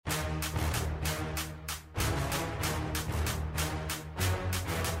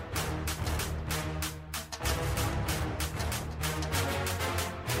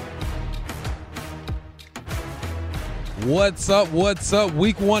What's up? What's up?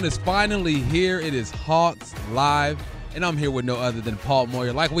 Week 1 is finally here. It is Hawks Live, and I'm here with no other than Paul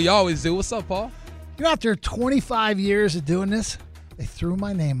Moyer, like we always do. What's up, Paul? You know, after 25 years of doing this, they threw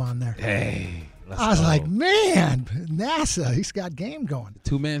my name on there. Hey, let's I was go. like, man, NASA, he's got game going.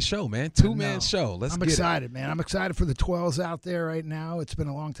 Two-man show, man. Two-man show. Let's I'm get excited, man. I'm excited for the 12s out there right now. It's been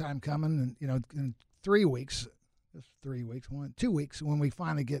a long time coming, and in 3 weeks, 2 weeks, when we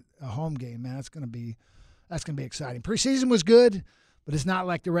finally get a home game, man, that's gonna be exciting. Preseason was good, but it's not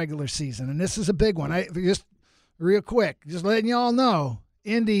like the regular season, and this is a big one. Just real quick, just letting y'all know,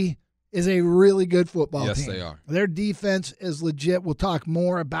 Indy is a really good football team. Yes, they are. Their defense is legit. We'll talk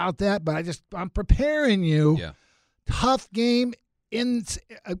more about that, but I'm preparing you. Yeah. Tough game in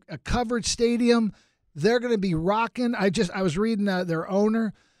a covered stadium. They're going to be rocking. I was reading their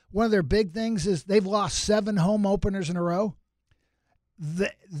owner. One of their big things is they've lost 7 home openers in a row.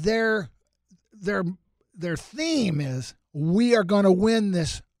 Their theme is we are going to win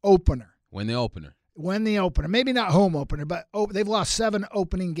this opener. Win the opener. Win the opener. Maybe not home opener, but they've lost 7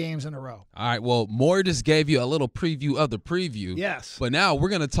 opening games in a row. All right, well, Moore just gave you a little preview of the preview. Yes. But now we're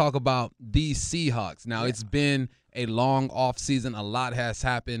going to talk about these Seahawks. Now, It's been a long offseason. A lot has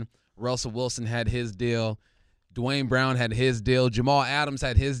happened. Russell Wilson had his deal. Dwayne Brown had his deal. Jamal Adams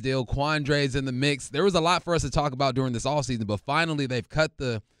had his deal. Quandre's in the mix. There was a lot for us to talk about during this offseason, but finally they've cut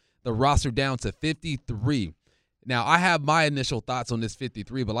the roster down to 53. Now, I have my initial thoughts on this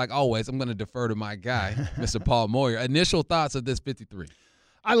 53, but like always, I'm going to defer to my guy, Mr. Paul Moyer. Initial thoughts of this 53.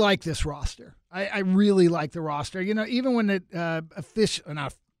 I like this roster. I really like the roster. You know, even when it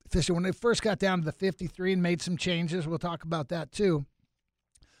when they first got down to the 53 and made some changes, we'll talk about that too.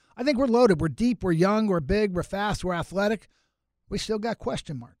 I think we're loaded. We're deep. We're young. We're big. We're fast. We're athletic. We still got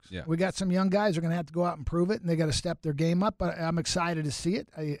question marks. Yeah. We got some young guys who are going to have to go out and prove it, and they got to step their game up. But I'm excited to see it.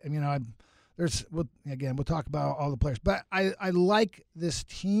 We'll talk about all the players. But I like this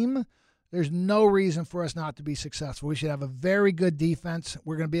team. There's no reason for us not to be successful. We should have a very good defense.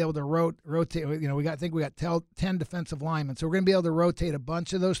 We're going to be able to rotate. You know, we got 10 defensive linemen, so we're going to be able to rotate a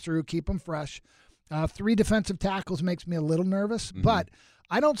bunch of those through, keep them fresh. 3 defensive tackles makes me a little nervous, but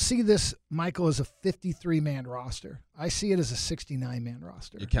I don't see this, Michael, as a 53-man roster. I see it as a 69-man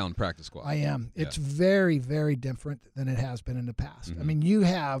roster. You're counting practice squad. I am. Yeah. It's very, very different than it has been in the past. I mean, you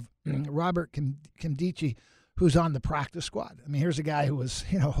have Robert Kimdichie, who's on the practice squad. I mean, here's a guy who was,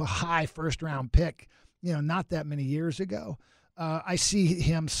 a high first-round pick, not that many years ago. I see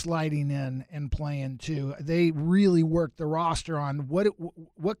him sliding in and playing too. They really worked the roster on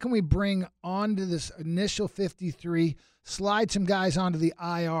what can we bring onto this initial 53, slide some guys onto the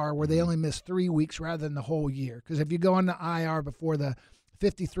IR where they only miss 3 weeks rather than the whole year. Because if you go into IR before the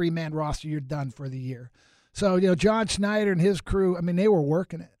 53-man roster, you're done for the year. So, John Schneider and his crew, I mean, they were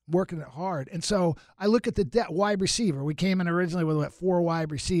working it hard. And so I look at the wide receiver. We came in originally with 4 wide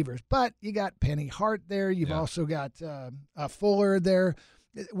receivers, but you got Penny Hart there. You've also got Fuller there.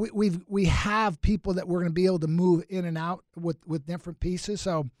 We have people that we're going to be able to move in and out with different pieces.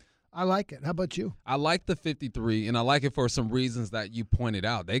 So I like it. How about you? I like the 53, and I like it for some reasons that you pointed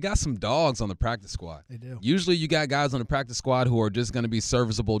out. They got some dogs on the practice squad. They do. Usually you got guys on the practice squad who are just going to be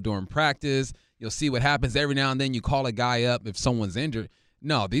serviceable during practice. You'll see what happens every now and then. You call a guy up if someone's injured.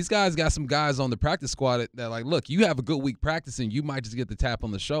 No, these guys got some guys on the practice squad that like, look, you have a good week practicing. You might just get the tap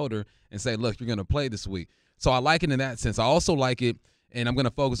on the shoulder and say, look, you're going to play this week. So I like it in that sense. I also like it, and I'm going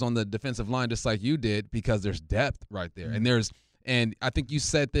to focus on the defensive line just like you did because there's depth right there. And I think you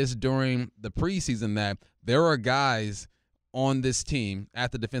said this during the preseason that there are guys on this team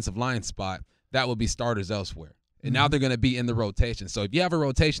at the defensive line spot that will be starters elsewhere. And now they're going to be in the rotation. So if you have a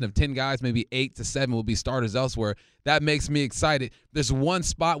rotation of 10 guys, maybe 8 to 7 will be starters elsewhere. That makes me excited. There's one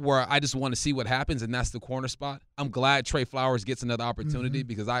spot where I just want to see what happens, and that's the corner spot. I'm glad Trey Flowers gets another opportunity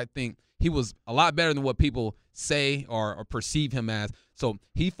because I think he was a lot better than what people say or perceive him as. So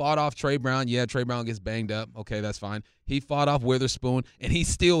he fought off Trey Brown. Yeah, Trey Brown gets banged up. Okay, that's fine. He fought off Witherspoon, and he's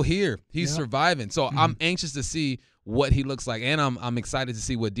still here. He's surviving. So I'm anxious to see what he looks like, and I'm excited to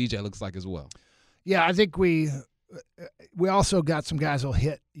see what DJ looks like as well. Yeah, I think we also got some guys who'll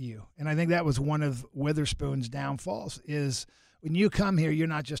hit you. And I think that was one of Witherspoon's downfalls is when you come here, you're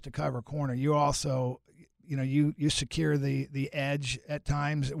not just a cover corner. You also, you secure the edge at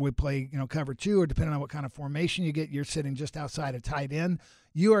times. We play, cover 2 or depending on what kind of formation you get, you're sitting just outside of tight end.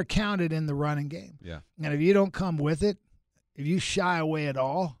 You are counted in the running game. Yeah. And if you don't come with it, if you shy away at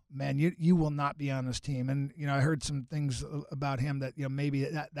all, man, you will not be on this team. And, I heard some things about him that, maybe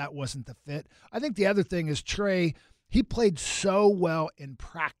that wasn't the fit. I think the other thing is Trey, he played so well in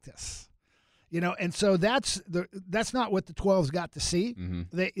practice. And so that's not what the 12s got to see.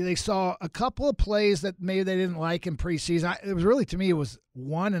 Mm-hmm. They saw a couple of plays that maybe they didn't like in preseason. It was really, to me, it was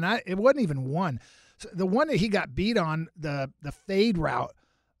one, and it wasn't even one. So the one that he got beat on, the fade route,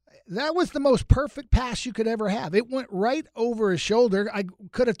 that was the most perfect pass you could ever have. It went right over his shoulder. I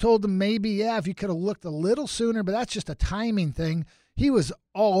could have told him maybe, if you could have looked a little sooner, but that's just a timing thing. He was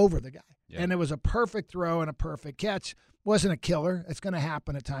all over the guy, and it was a perfect throw and a perfect catch. Wasn't a killer. It's going to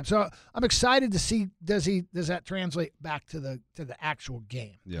happen at times. So I'm excited to see does that translate back to the actual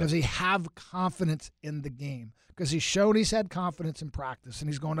game? Yeah. Does he have confidence in the game? Because he's shown he's had confidence in practice, and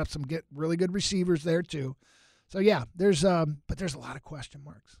he's going up some really good receivers there too. So yeah, there's a lot of question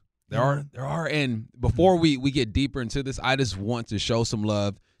marks. There are, and before we get deeper into this, I just want to show some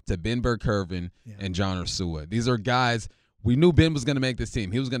love to Ben Burr-Kirven and John Ursua. These are guys. We knew Ben was going to make this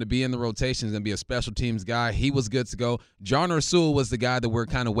team. He was going to be in the rotation. He's going to be a special teams guy. He was good to go. John Ursua was the guy that we're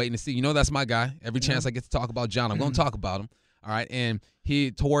kind of waiting to see. That's my guy. Every chance I get to talk about John, I'm going to talk about him. All right, and he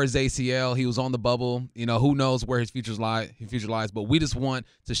tore his ACL. He was on the bubble. Who knows where his future lies, but we just want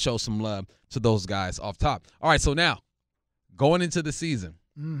to show some love to those guys off top. All right, so now, going into the season,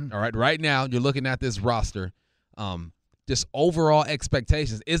 all right now you're looking at this roster. Just overall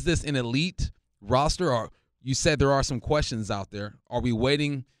expectations. Is this an elite roster, or you said there are some questions out there? Are we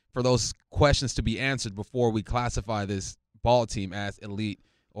waiting for those questions to be answered before we classify this ball team as elite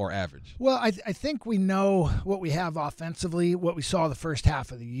or average? Well, I think we know what we have offensively, what we saw the first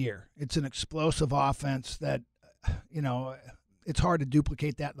half of the year. It's an explosive offense that, it's hard to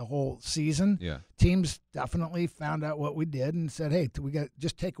duplicate that the whole season. Yeah. Teams definitely found out what we did and said, hey, we got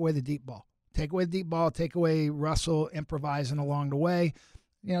just take away the deep ball. Take away the deep ball, take away Russell improvising along the way.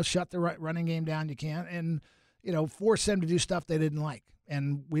 Shut the running game down you can, and, force them to do stuff they didn't like.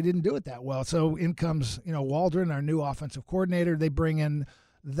 And we didn't do it that well. So in comes, Waldron, our new offensive coordinator. They bring in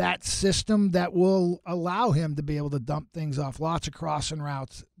that system that will allow him to be able to dump things off, lots of crossing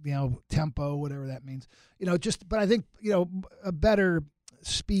routes, tempo, whatever that means. But I think, a better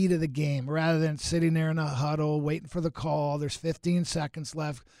speed of the game rather than sitting there in a huddle waiting for the call. There's 15 seconds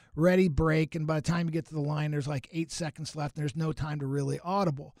left, ready, break, and by the time you get to the line, there's like 8 seconds left, and there's no time to really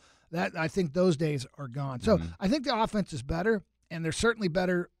audible. I think those days are gone. So I think the offense is better, and they're certainly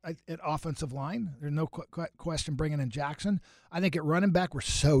better at offensive line. There's no question bringing in Jackson. I think at running back, we're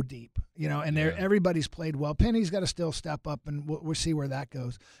so deep, and everybody's played well. Penny's got to still step up, and we'll see where that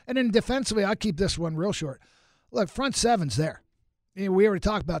goes. And then defensively, I'll keep this one real short. Look, front seven's there. We already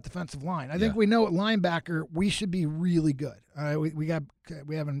talked about defensive line. I think we know at linebacker we should be really good. We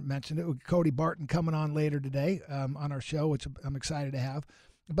haven't mentioned it. Cody Barton coming on later today on our show, which I'm excited to have.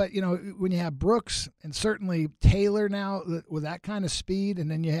 But when you have Brooks and certainly Taylor now with that kind of speed,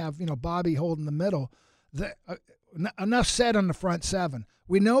 and then you have Bobby holding the middle, enough said on the front seven.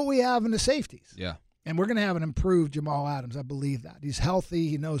 We know what we have in the safeties. Yeah, and we're going to have an improved Jamal Adams. I believe that he's healthy.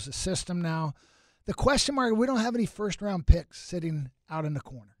 He knows the system now. The question mark, we don't have any first-round picks sitting out in the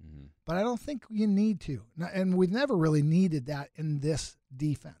corner. Mm-hmm. But I don't think you need to. And we've never really needed that in this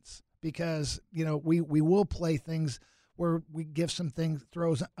defense because, we will play things where we give some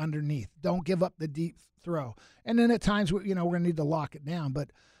throws underneath. Don't give up the deep throw. And then at times, we're going to need to lock it down.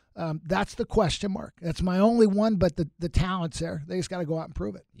 But that's the question mark. That's my only one, but the talent's there. They just got to go out and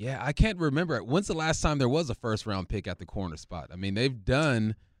prove it. Yeah, I can't remember. When's the last time there was a first-round pick at the corner spot? I mean, they've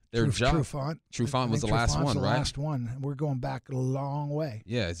done – Trufant was the last one, right? Last one. We're going back a long way.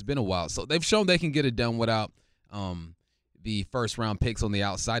 Yeah, it's been a while. So they've shown they can get it done without the first-round picks on the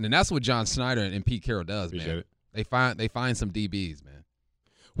outside, and that's what John Schneider and Pete Carroll does, man. They find some DBs, man.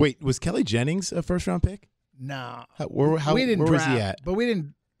 Wait, was Kelly Jennings a first-round pick? No. Where was he at? But we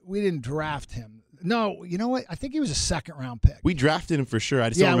didn't draft him. No, you know what? I think he was a second-round pick. We drafted him for sure. I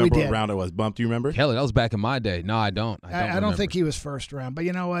just don't remember what round it was. Bump, do you remember? Kelly, that was back in my day. No, I don't. I don't think he was first round. But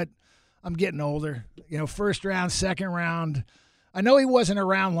you know what? I'm getting older. First round, second round. I know he wasn't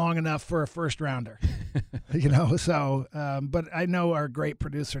around long enough for a first-rounder. So but I know our great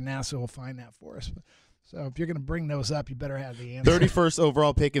producer, NASA, will find that for us. So if you're going to bring those up, you better have the answer. 31st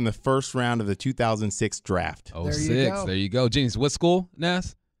overall pick in the first round of the 2006 draft. 06. There you go. Genius. What school,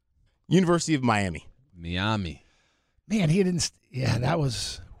 Nas? University of Miami. Miami. Man, he didn't. Yeah, that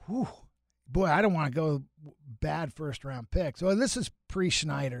was. Whew. Boy, I don't want to go bad first-round pick. So this is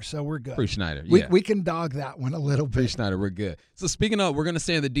pre-Schneider, so we're good. Pre-Schneider, yeah. We can dog that one a little bit. Pre-Schneider, we're good. So speaking of, we're going to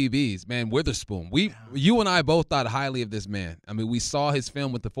stay in the DBs. Man, Witherspoon. You and I both thought highly of this man. I mean, we saw his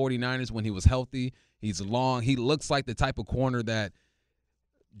film with the 49ers when he was healthy. He's long. He looks like the type of corner that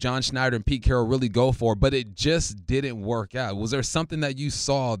John Schneider and Pete Carroll really go for, but it just didn't work out. Was there something that you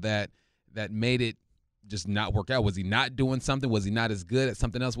saw that made it just not work out? Was he not doing something? Was he not as good at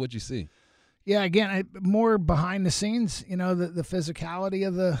something else? What'd you see? Yeah, again, more behind the scenes, the physicality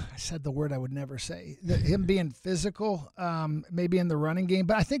of I said the word I would never say, him being physical, maybe in the running game.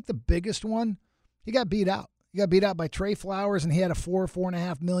 But I think the biggest one, he got beat out. He got beat out by Trey Flowers, and he had a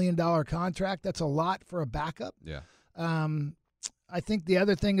 $4.5 million contract. That's a lot for a backup. Yeah. I think the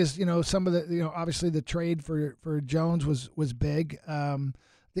other thing is, some of the, obviously the trade for Jones was big.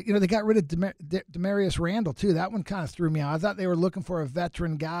 They got rid of Demarius Randall too. That one kind of threw me out. I thought they were looking for a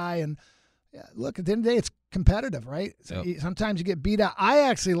veteran guy, and look, at the end of the day, it's competitive, right? So sometimes you get beat out. I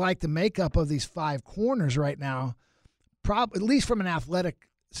actually like the makeup of these 5 corners right now, at least from an athletic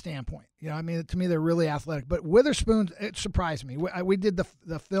standpoint. To me, they're really athletic. But Witherspoon, it surprised me. We did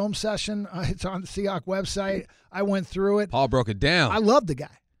the film session. It's on the Seahawk website. I went through it. Paul broke it down. I loved the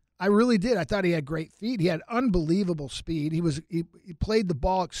guy. I really did. I thought he had great feet. He had unbelievable speed. He played the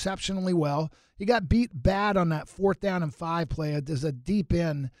ball exceptionally well. He got beat bad on that 4th down and 5 play. There's a deep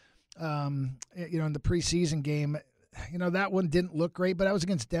end, in the preseason game. That one didn't look great, but that was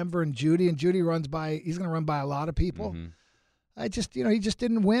against Denver and Judy. And Judy he's going to run by a lot of people. Mm-hmm. He just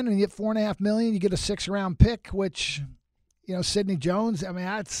didn't win, and you get $4.5 million. You get a 6th-round pick, which, Sidney Jones.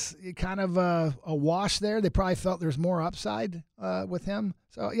 That's kind of a wash there. They probably felt there's more upside with him.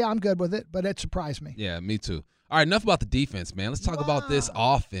 So yeah, I'm good with it, but it surprised me. Yeah, me too. All right, enough about the defense, man. Let's talk about this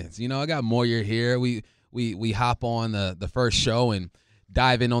offense. I got Moyer here. We hop on the first show and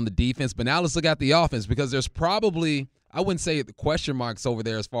dive in on the defense, but now let's look at the offense, because there's probably, I wouldn't say the question marks over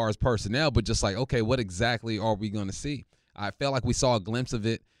there as far as personnel, but just like, okay, what exactly are we going to see? I felt like we saw a glimpse of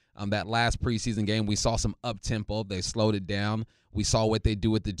it that last preseason game. We saw some up-tempo. They slowed it down. We saw what they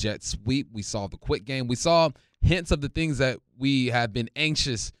do with the jet sweep. We saw the quick game. We saw hints of the things that we have been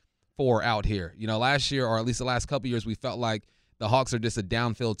anxious for out here. Last year, or at least the last couple of years, we felt like the Hawks are just a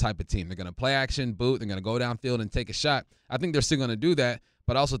downfield type of team. They're going to play action, boot. They're going to go downfield and take a shot. I think they're still going to do that,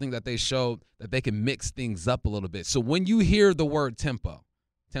 but I also think that they showed that they can mix things up a little bit. So when you hear the word tempo,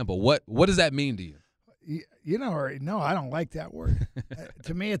 what does that mean to you? No, I don't like that word.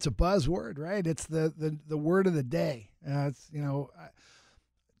 To me, it's a buzzword, right? It's the word of the day.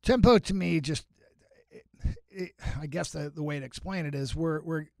 Tempo to me just, I guess the way to explain it is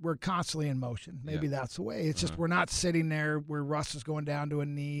we're constantly in motion. Maybe that's the way. It's just we're not sitting there where Russ is going down to a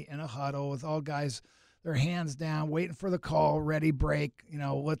knee in a huddle with all guys, their hands down, waiting for the call, ready, break.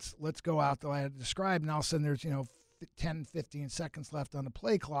 Let's go out the way I described, and all of a sudden there's 10, 15 seconds left on the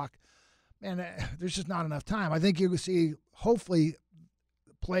play clock. Man, there's just not enough time. I think you can see, hopefully,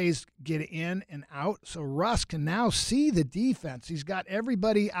 plays get in and out. So Russ can now see the defense. He's got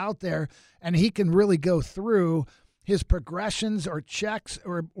everybody out there, and he can really go through his progressions or checks,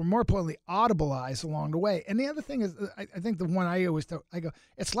 or more importantly, audibilize along the way. And the other thing is, I think the one I always tell, I go,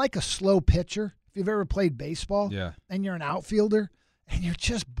 it's like a slow pitcher. If you've ever played baseball and you're an outfielder and you're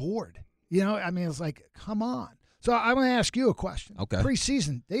just bored, it's like, come on. So I'm going to ask you a question. Okay.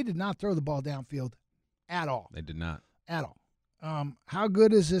 Preseason, they did not throw the ball downfield at all. They did not. At all. How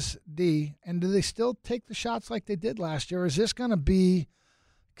good is this D? And do they still take the shots like they did last year? Or is this going to be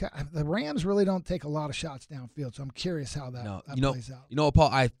 – the Rams really don't take a lot of shots downfield, so I'm curious how that plays out. Paul,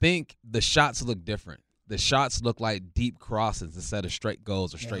 I think the shots look different. The shots look like deep crosses instead of straight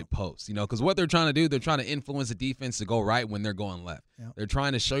goals or straight posts, because what they're trying to do, they're trying to influence the defense to go right when they're going left. Yep. They're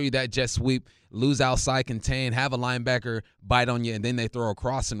trying to show you that jet sweep, lose outside, contain, have a linebacker bite on you, and then they throw a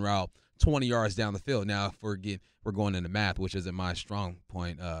crossing route 20 yards down the field. Now, if we're going into math, which isn't my strong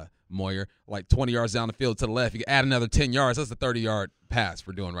point, Moyer, like 20 yards down the field to the left, you add another 10 yards, that's a 30-yard pass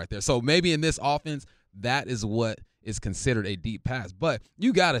we're doing right there. So maybe in this offense, that is what is considered a deep pass. But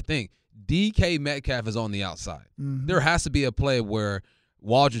you got to think, DK Metcalf is on the outside. Mm-hmm. There has to be a play where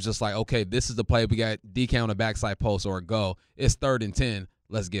Waldron's just like, okay, this is the play. We got DK on the backside post or a go. It's 3rd and 10.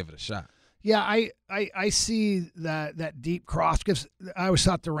 Let's give it a shot. Yeah, I see that deep cross, because I always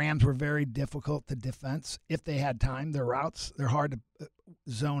thought the Rams were very difficult to defense if they had time. Their routes, they're hard to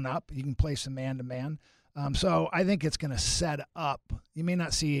zone up. You can play some man-to-man. So I think it's going to set up. You may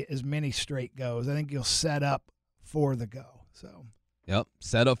not see as many straight goes. I think you'll set up for the go. So. Yep,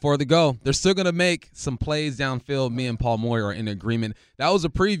 set up for the go. They're still going to make some plays downfield. Me and Paul Moyer are in agreement. That was a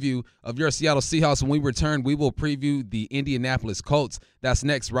preview of your Seattle Seahawks. When we return, we will preview the Indianapolis Colts. That's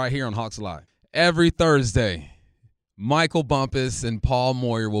next right here on Hawks Live. Every Thursday, Michael Bumpus and Paul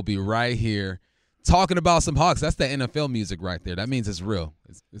Moyer will be right here talking about some Hawks. That's the NFL music right there. That means it's real.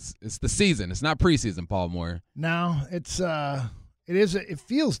 It's the season. It's not preseason, Paul Moyer. No, it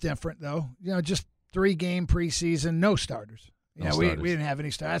feels different, though. Just 3-game preseason, no starters. We didn't have any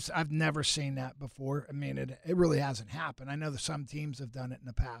starters. I've never seen that before. I mean, it really hasn't happened. I know that some teams have done it in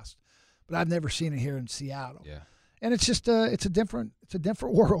the past, but I've never seen it here in Seattle. Yeah. And it's just it's a different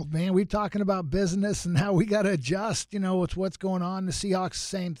world, man. We're talking about business and how we got to adjust. It's what's going on. The Seahawks,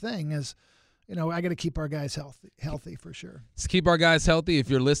 same thing as, I got to keep our guys healthy for sure. Let's keep our guys healthy. If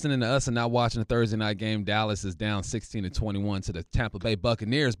you're listening to us and not watching the Thursday night game, Dallas is down 16-21 to the Tampa Bay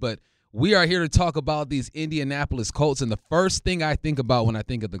Buccaneers. But we are here to talk about these Indianapolis Colts. And the first thing I think about when I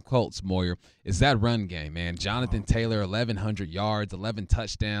think of the Colts, Moyer, is that run game, man. Jonathan Taylor, 1,100 yards, 11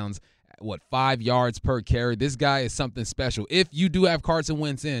 touchdowns. 5 yards per carry. This guy is something special. If you do have Carson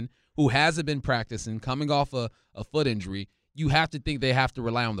Wentz in, who hasn't been practicing, coming off a foot injury, you have to think they have to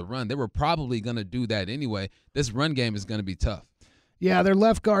rely on the run. They were probably going to do that anyway. This run game is going to be tough. Yeah, their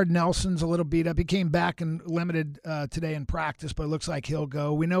left guard Nelson's a little beat up. He came back and limited today in practice, but it looks like he'll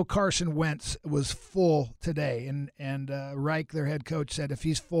go. We know Carson Wentz was full today, and Reich, their head coach, said if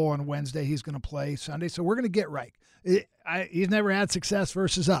he's full on Wednesday, he's going to play Sunday. So we're going to get Reich. He's never had success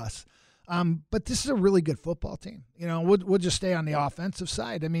versus us. But this is a really good football team. We'll just stay on the offensive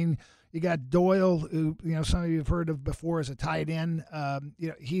side. I mean, you got Doyle, who some of you have heard of before as a tight end.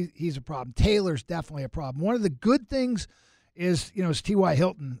 He's a problem. Taylor's definitely a problem. One of the good things is T.Y.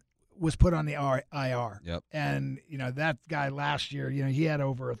 Hilton was put on the IR. Yep. And that guy last year, he had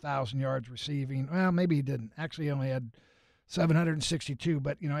over 1,000 yards receiving. Well, maybe he didn't. Actually, he only had 762,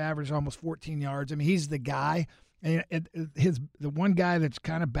 but averaged almost 14 yards. I mean, he's the guy. And the one guy that's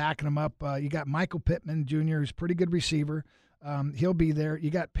kind of backing him up, you got Michael Pittman Jr., who's a pretty good receiver. He'll be there.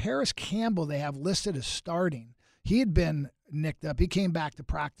 You got Paris Campbell they have listed as starting. He had been nicked up. He came back to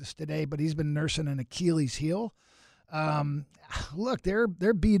practice today, but he's been nursing an Achilles heel. Look, they're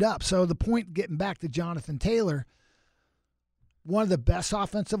beat up. So the point, getting back to Jonathan Taylor, one of the best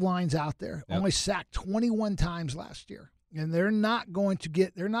offensive lines out there, only sacked 21 times last year. And they're not going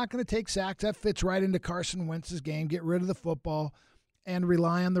to take sacks. That fits right into Carson Wentz's game. Get rid of the football and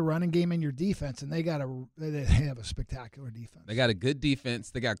rely on the running game and your defense. And they have a spectacular defense. They got a good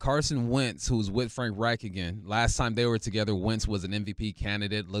defense. They got Carson Wentz, who's with Frank Reich again. Last time they were together, Wentz was an MVP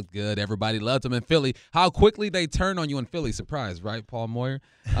candidate, looked good. Everybody loved him in Philly. How quickly they turned on you in Philly. Surprise, right, Paul Moyer?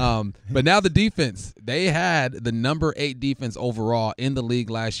 But now the defense. They had the number 8 defense overall in the league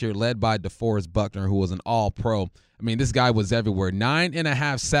last year, led by DeForest Buckner, who was an all-pro. I mean, this guy was everywhere.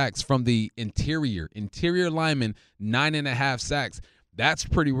 9.5 sacks from the interior lineman, 9.5 sacks. That's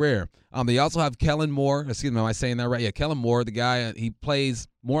pretty rare. They also have Kellen Moore. Excuse me, am I saying that right? Yeah, Kellen Moore, the guy, he plays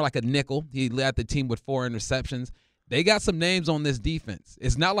more like a nickel. He led the team with 4 interceptions. They got some names on this defense.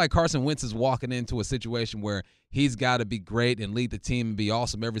 It's not like Carson Wentz is walking into a situation where he's got to be great and lead the team and be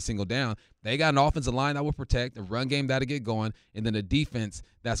awesome every single down. They got an offensive line that will protect, a run game that'll get going, and then a defense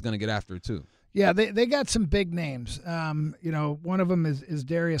that's going to get after it too. Yeah, they got some big names. One of them is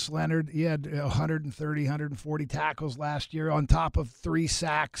Darius Leonard. He had 130, 140 tackles last year on top of 3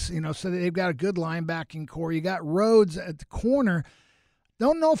 sacks. So they've got a good linebacking core. You got Rhodes at the corner.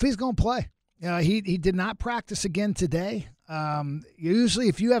 Don't know if he's going to play. He did not practice again today. Usually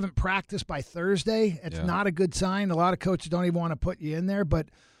if you haven't practiced by Thursday, it's not a good sign. A lot of coaches don't even want to put you in there, but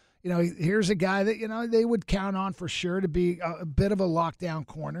here's a guy that, they would count on for sure to be a bit of a lockdown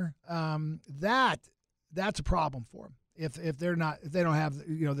corner. That's a problem for them if they don't have,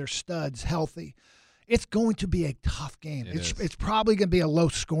 their studs healthy. It's going to be a tough game. It's probably going to be a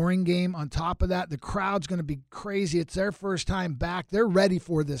low-scoring game. On top of that, the crowd's going to be crazy. It's their first time back. They're ready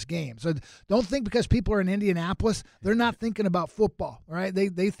for this game. So don't think because people are in Indianapolis, they're not thinking about football, all right?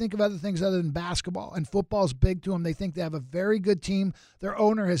 They think of other things other than basketball, and football's big to them. They think they have a very good team. Their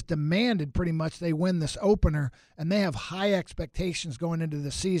owner has demanded pretty much they win this opener, and they have high expectations going into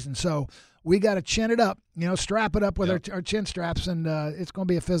the season. So we got to chin it up, strap it up with our chin straps, and it's going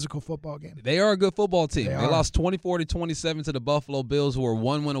to be a physical football game. They are a good football team. They lost 24-27 to the Buffalo Bills, who are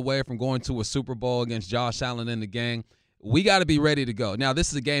 1 win away from going to a Super Bowl against Josh Allen and the gang. We got to be ready to go. Now, this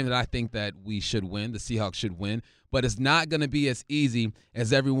is a game that I think that we should win. The Seahawks should win, but it's not going to be as easy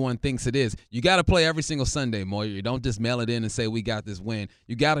as everyone thinks it is. You got to play every single Sunday, Moyer. You don't just mail it in and say we got this win.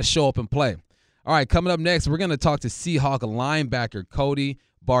 You got to show up and play. All right, coming up next, we're going to talk to Seahawk linebacker Cody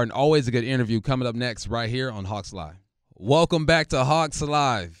Barton. Always a good interview coming up next right here on Hawks Live. Welcome back to Hawks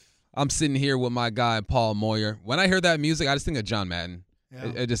Live. I'm sitting here with my guy, Paul Moyer. When I hear that music, I just think of John Madden.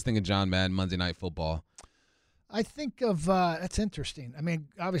 Yeah. I just think of John Madden, Monday Night Football. I think of that's interesting. I mean,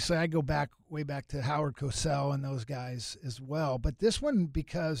 obviously, I go way back to Howard Cosell and those guys as well. But this one,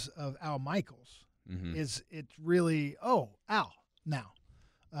 because of Al Michaels, it's really Al now.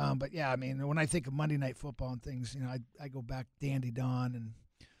 But yeah, I mean, when I think of Monday Night Football and things, I go back Dandy Don and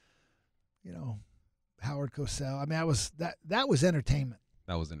Howard Cosell. I mean, that was entertainment.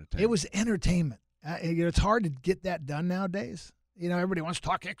 That was entertainment. It was entertainment. It's hard to get that done nowadays. You know, everybody wants to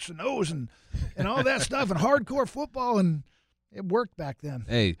talk X and O's and all that stuff and hardcore football, and it worked back then.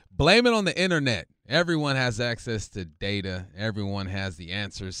 Hey, blame it on the internet. Everyone has access to data. Everyone has the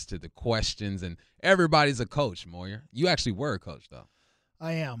answers to the questions, and everybody's a coach, Moyer. You actually were a coach, though.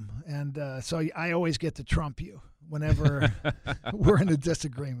 I am, and so I always get to trump you whenever we're in a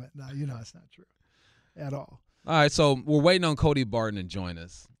disagreement. No, you know it's not true at all. All right, so we're waiting on Cody Barton to join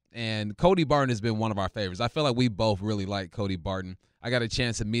us. And Cody Barton has been one of our favorites. I feel like we both really like Cody Barton. I got a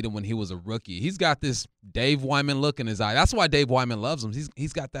chance to meet him when he was a rookie. He's got this Dave Wyman look in his eye. That's why Dave Wyman loves him.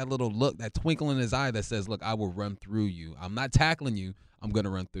 He's got that little look, that twinkle in his eye that says, look, I will run through you. I'm not tackling you. I'm going to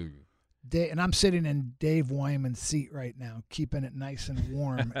run through you. And I'm sitting in Dave Wyman's seat right now, keeping it nice and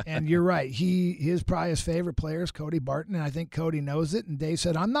warm. And you're right. He is probably his favorite player is Cody Barton, and I think Cody knows it. And Dave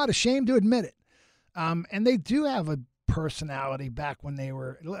said, I'm not ashamed to admit it. And they do have a personality back when they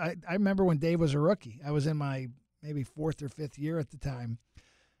were – I remember when Dave was a rookie. I was in my maybe fourth or fifth year at the time.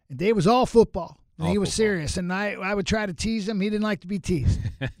 And Dave was all football. And he was serious. And I would try to tease him. He didn't like to be teased.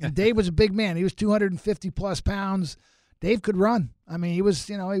 And Dave was a big man. He was 250-plus pounds. Dave could run. I mean, he was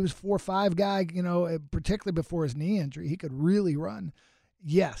 4'5" guy, particularly before his knee injury. He could really run.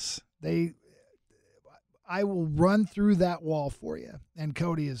 Yes, I will run through that wall for you. And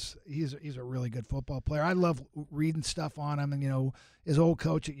Cody he's a really good football player. I love reading stuff on him, and his old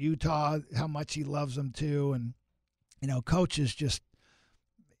coach at Utah, how much he loves him too. And coach is just,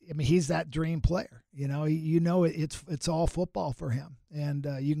 I mean, he's that dream player. It's all football for him, and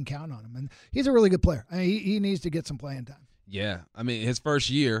you can count on him. And he's a really good player. I mean, he needs to get some playing time. Yeah, I mean, his first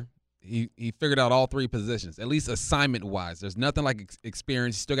year, he figured out all three positions, at least assignment-wise. There's nothing like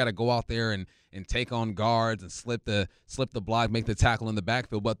experience. You still got to go out there and take on guards and slip the block, make the tackle in the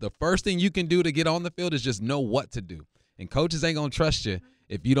backfield. But the first thing you can do to get on the field is just know what to do. And coaches ain't going to trust you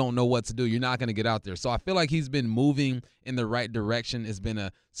if you don't know what to do. You're not going to get out there. So I feel like he's been moving in the right direction. It's been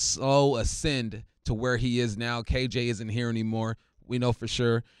a slow ascend to where he is now. KJ isn't here anymore. We know for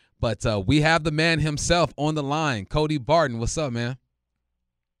sure. But we have the man himself on the line, Cody Barton. What's up, man?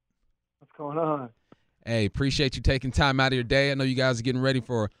 What's going on? Hey, appreciate you taking time out of your day. I know you guys are getting ready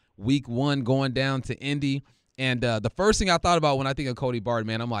for week 1 going down to Indy. And the first thing I thought about when I think of Cody Barton,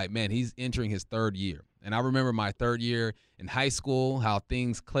 man, I'm like, man, he's entering his 3rd year. And I remember my 3rd year in high school, how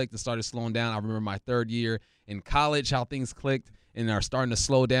things clicked and started slowing down. I remember my 3rd year in college, how things clicked and are starting to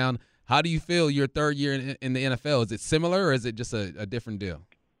slow down. How do you feel your 3rd year in the NFL? Is it similar or is it just a different deal?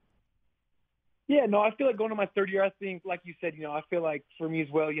 Yeah, no, I feel like going to my 3rd year, I think, like you said, I feel like for me as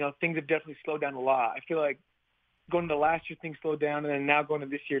well, things have definitely slowed down a lot. I feel like going to last year, things slowed down, and then now going to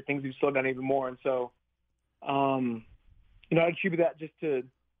this year, things have slowed down even more. And so, I attribute that just to,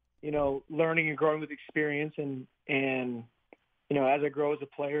 learning and growing with experience and as I grow as a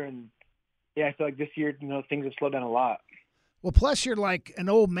player. And, yeah, I feel like this year, things have slowed down a lot. Well, plus you're like an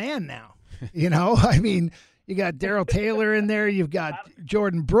old man now, I mean, you got Darrell Taylor in there. You've got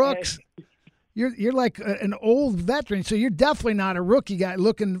Jordan Brooks. You're like an old veteran, so you're definitely not a rookie guy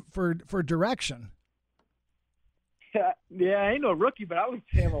looking for direction. Yeah, I ain't no rookie, but I would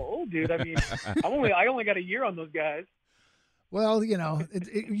say I'm an old dude. I mean, I only got a year on those guys. Well,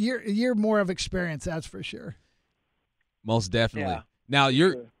 you're more of experience, that's for sure. Most definitely. Yeah. Now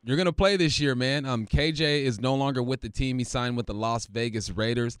you're gonna play this year, man. KJ is no longer with the team. He signed with the Las Vegas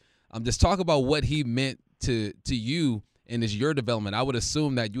Raiders. Just talk about what he meant to you and is your development. I would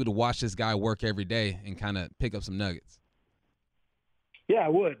assume that you would watch this guy work every day and kind of pick up some nuggets. Yeah, I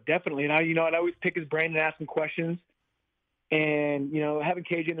would, definitely. And I'd always pick his brain and ask him questions. And, having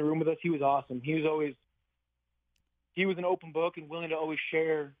KJ in the room with us, he was awesome. He was an open book and willing to always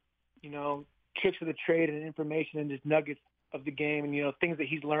share, tricks of the trade and information and just nuggets of the game and, things that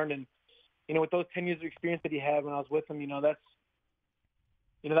he's learned. And, with those 10 years of experience that he had when I was with him,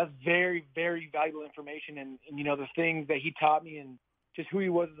 that's very, very valuable information. And the things that he taught me and just who he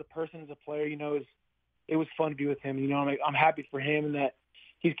was as a person, as a player, it was fun to be with him. I'm happy for him and that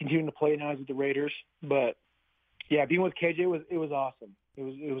he's continuing to play now with the Raiders. But, yeah, being with KJ, it was awesome. It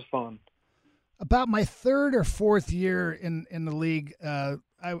was fun. About my 3rd or 4th year in the league, I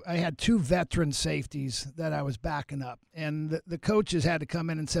had 2 veteran safeties that I was backing up. And the coaches had to come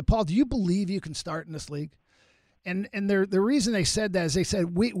in and said, Paul, do you believe you can start in this league? And the reason they said that is they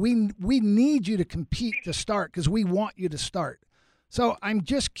said, we need you to compete to start because we want you to start. So I'm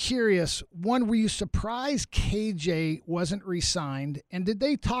just curious, one, were you surprised KJ wasn't re-signed? And did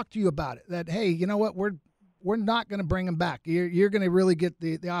they talk to you about it? That, hey, you know what, we're not going to bring him back. You're going to really get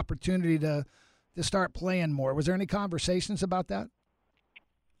the opportunity to start playing more. Was there any conversations about that?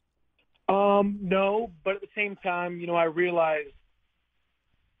 No, but at the same time, I realized,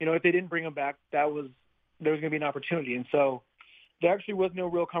 if they didn't bring him back, there was going to be an opportunity. And so, there actually was no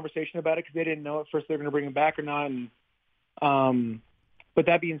real conversation about it because they didn't know at first they were going to bring him back or not. And but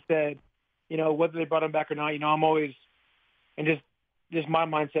that being said, whether they brought him back or not, I'm always, and just my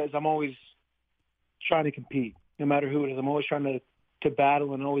mindset is I'm always trying to compete, no matter who it is. I'm always trying to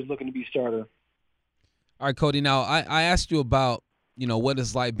battle and always looking to be a starter. All right, Cody. Now I asked you about what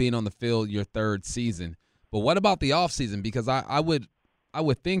it's like being on the field your third season, but what about the off season? Because I would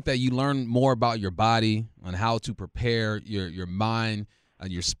think that you learn more about your body on how to prepare your mind,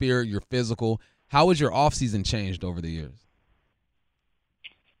 your spirit, your physical. How has your off season changed over the years?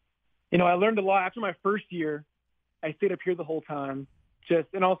 I learned a lot. After my first year, I stayed up here the whole time.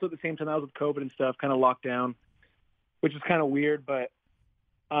 And also at the same time, I was with COVID and stuff, kind of locked down, which is kind of weird. But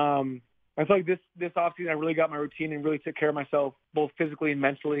I feel like this offseason, I really got my routine and really took care of myself, both physically and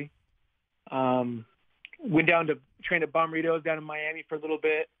mentally. Went down to train at Bommarito's down in Miami for a little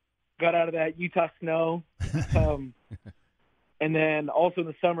bit. Got out of that Utah snow. And then also in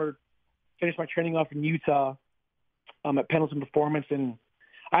the summer, finished my training off in Utah at Pendleton Performance. And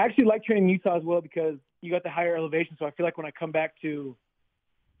I actually like training in Utah as well because you got the higher elevation. So I feel like when I come back down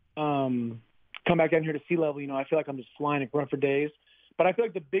here to sea level, I feel like I'm just flying and run for days. But I feel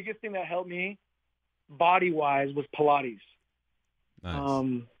like the biggest thing that helped me body-wise was Pilates.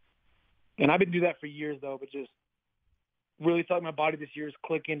 Nice. And I've been doing that for years, though, but just really felt like my body this year is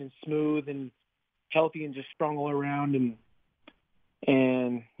clicking and smooth and healthy and just strong all around.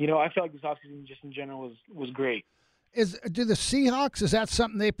 And I feel like this offseason just in general was great. Do the Seahawks, is that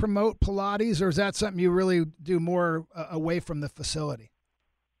something they promote, Pilates, or is that something you really do more away from the facility?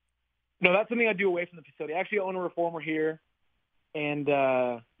 No, that's something I do away from the facility. I actually own a reformer here, and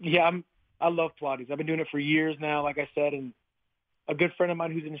I love Pilates. I've been doing it for years now, like I said, and a good friend of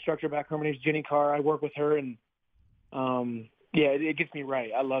mine who's an instructor back home, her name's Jenny Carr. I work with her, and it gets me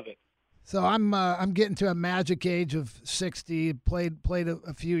right. I love it. So I'm getting to a magic age of 60. Played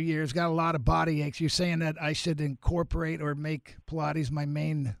a few years. Got a lot of body aches. You're saying that I should incorporate or make Pilates my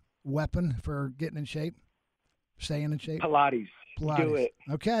main weapon for getting in shape, staying in shape. Pilates. Do it.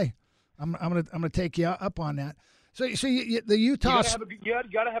 Okay, I'm gonna take you up on that. So the Utah. You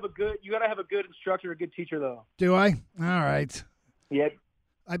gotta have a good instructor, a good teacher, though. Do I? All right. Yeah.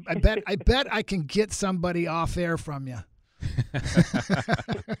 I bet I can get somebody off air from you.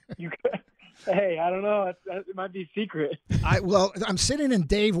 Hey, I don't know. It might be secret. I'm sitting in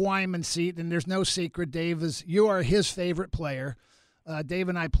Dave Wyman's seat, and there's no secret. You are his favorite player. Dave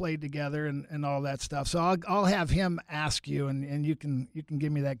and I played together and all that stuff. So I'll have him ask you, and you can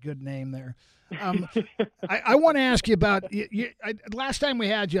give me that good name there. I want to ask you about last time we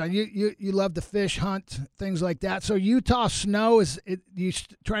had you on. You love to fish, hunt, things like that. So Utah snow, you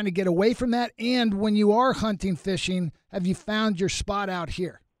trying to get away from that? And when you are hunting, fishing, have you found your spot out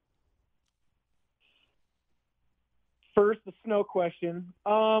here? First, the snow question.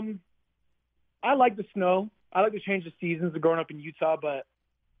 I like the snow. I like to change the seasons of growing up in Utah, but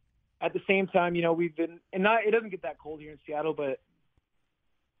at the same time, we've been it doesn't get that cold here in Seattle, but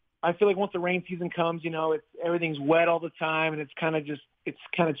I feel like once the rain season comes, everything's wet all the time, and it's kind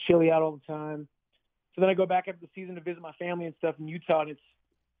of chilly out all the time. So then I go back after the season to visit my family and stuff in Utah, and it's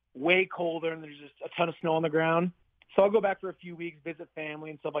way colder, and there's just a ton of snow on the ground. So I'll go back for a few weeks, visit family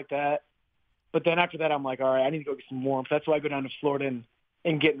and stuff like that. But then after that, I'm like, all right, I need to go get some warmth. That's why I go down to Florida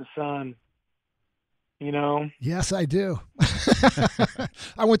and get in the sun. Yes, I do.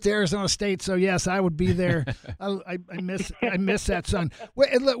 I went to Arizona State, so yes, I would be there. I miss that sun.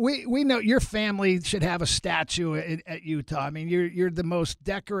 Look, we know your family should have a statue at Utah. I mean, you're the most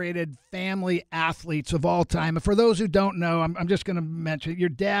decorated family athletes of all time. And for those who don't know, I'm just going to mention your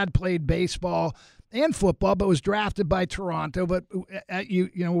dad played baseball and football, but was drafted by Toronto. But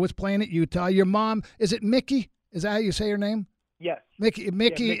was playing at Utah. Your mom, is it Mickey? Is that how you say her name? Yes.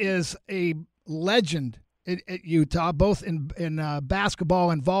 Mickey is a legend at Utah, both in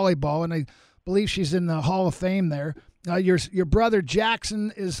basketball and volleyball, and I believe she's in the Hall of Fame there. Your brother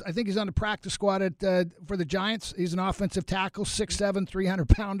Jackson I think he's on the practice squad for the Giants. He's an offensive tackle, 6'7",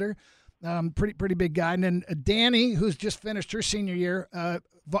 300-pounder, pretty big guy. And then Danny, who's just finished her senior year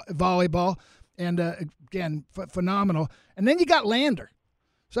volleyball, and again phenomenal. And then you got Lander.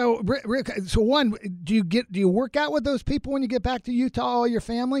 So Rick, one, do you work out with those people when you get back to Utah, all your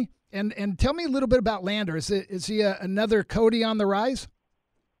family? And tell me a little bit about Lander. Is he another Cody on the rise?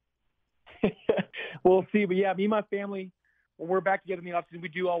 We'll see. But, yeah, me and my family, when we're back together in the offseason, we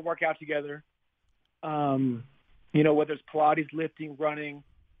do all work out together. Whether it's Pilates, lifting, running,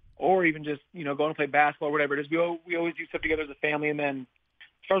 or even just, going to play basketball or whatever it is. We always do stuff together as a family. And then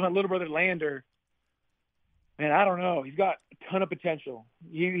as far as my little brother Lander, man, I don't know. He's got a ton of potential.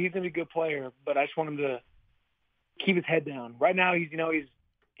 He's going to be a good player, but I just want him keep his head down. Right now, he's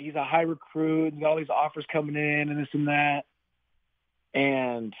a high recruit. He's got all these offers coming in and this and that.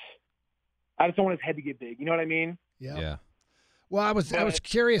 And I just don't want his head to get big. You know what I mean? Yeah. Well, I was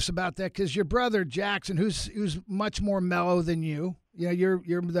curious about that because your brother Jackson, who's much more mellow than you,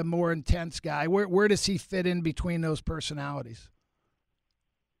 you're the more intense guy. Where does he fit in between those personalities?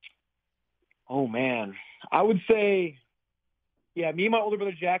 Oh man, I would say, me and my older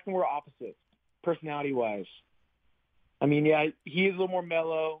brother Jackson were opposites, personality wise. I mean, he is a little more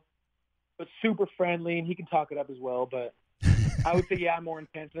mellow, but super friendly, and he can talk it up as well. But I would say, I'm more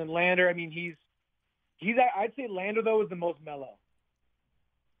intense. And then Lander, I mean, I'd say Lander though is the most mellow.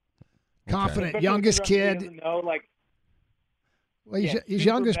 Confident, okay. Youngest kid. Know, he's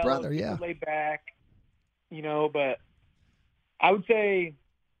youngest mellow, brother, yeah. Laid back, but I would say,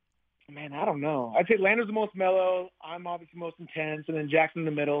 man, I don't know. I'd say Lander's the most mellow. I'm obviously most intense, and then Jackson in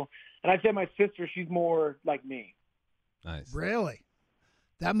the middle. And I'd say my sister, she's more like me. Nice. Really?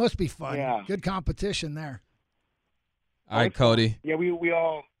 That must be fun. Yeah. Good competition there. All right, Cody. Yeah, we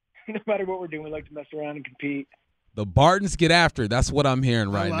all, no matter what we're doing, we like to mess around and compete. The Bartons get after. That's what I'm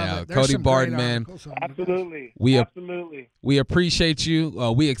hearing right now. Cody Barton, man. Absolutely. We appreciate you.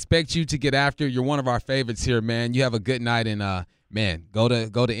 We expect you to get after. You're one of our favorites here, man. You have a good night, and man, go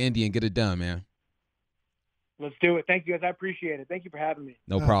to Indy and get it done, man. Let's do it. Thank you, guys. I appreciate it. Thank you for having me.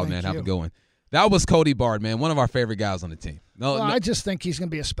 No problem, man. Have a good one. That was Cody Barton, man, one of our favorite guys on the team. I just think he's going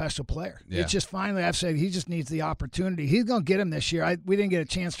to be a special player. Yeah. It's just finally, I've said he just needs the opportunity. He's going to get him this year. We didn't get a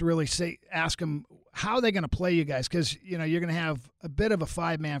chance to really ask him how they're going to play you guys because, you're going to have a bit of a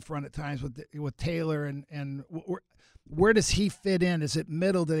five-man front at times with Taylor and where does he fit in? Is it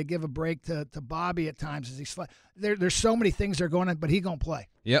middle? Do they give a break to Bobby at times? Is he there's so many things that are going on, but he's going to play.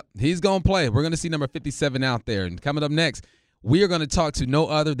 Yep, he's going to play. We're going to see number 57 out there. And coming up next, we are going to talk to no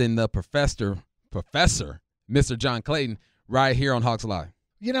other than the professor, Mr. John Clayton, right here on Hawks Live.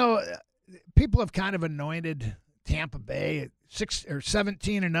 People have kind of anointed Tampa Bay at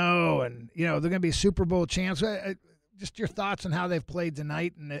 17-0, and they're going to be a Super Bowl chance. Just your thoughts on how they've played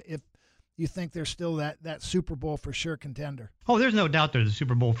tonight, and if you think they're still that Super Bowl for sure contender. Oh, there's no doubt they're the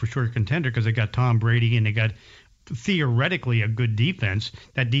Super Bowl for sure contender because they got Tom Brady and they got theoretically a good defense.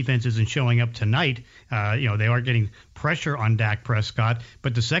 That defense isn't showing up tonight. They are getting pressure on Dak Prescott,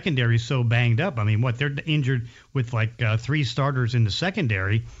 but the secondary is so banged up. I mean, they're injured with like 3 starters in the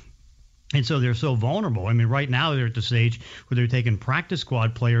secondary. And so they're so vulnerable. I mean, right now they're at the stage where they're taking practice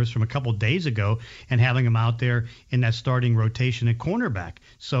squad players from a couple days ago and having them out there in that starting rotation at cornerback.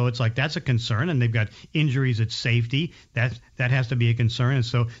 So it's like that's a concern, and they've got injuries at safety. That has to be a concern, and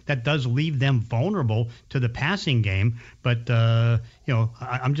so that does leave them vulnerable to the passing game. But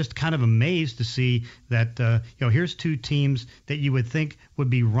I'm just kind of amazed to see that here's 2 teams that you would think would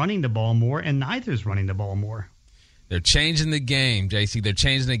be running the ball more, and neither's running the ball more. They're changing the game, JC. They're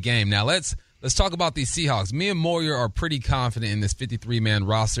changing the game. Now let's talk about these Seahawks. Me and Moyer are pretty confident in this 53-man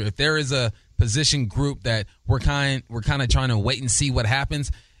roster. If there is a position group that we're kind of trying to wait and see what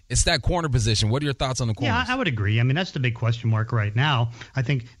happens, it's that corner position. What are your thoughts on the corners? Yeah, I would agree. I mean, that's the big question mark right now. I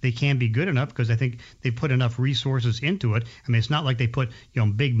think they can be good enough because I think they put enough resources into it. I mean, it's not like they put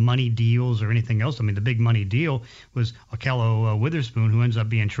big money deals or anything else. I mean, the big money deal was Akello Witherspoon, who ends up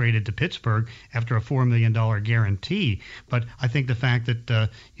being traded to Pittsburgh after a $4 million guarantee. But I think the fact that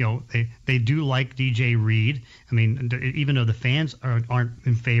they do like DJ Reed. I mean, even though the fans aren't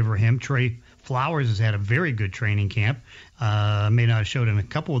in favor of him, Trey Flowers has had a very good training camp. May not have showed in a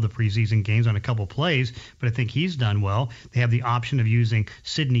couple of the preseason games on a couple plays, but I think he's done well. They have the option of using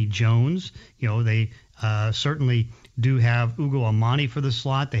Sidney Jones. They certainly do have Ugo Amani for the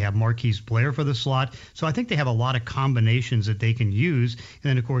slot. They have Marquise Blair for the slot. So I think they have a lot of combinations that they can use. And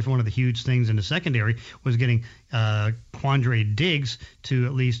then, of course, one of the huge things in the secondary was getting Quandre Diggs to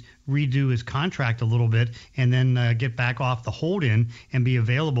at least redo his contract a little bit and then get back off the hold-in and be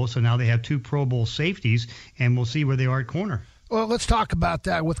available. So now they have 2 Pro Bowl safeties, and we'll see where they are at corner. Well, let's talk about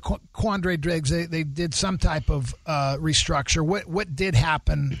that with Quandre Diggs. They did some type of restructure. What did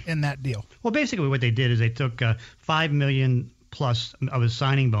happen in that deal? Well, basically what they did is they took $5 million plus of his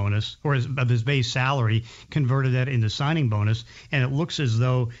signing bonus, or of his base salary, converted that into signing bonus, and it looks as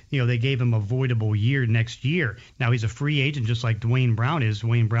though they gave him a voidable year next year. Now he's a free agent just like Dwayne Brown is.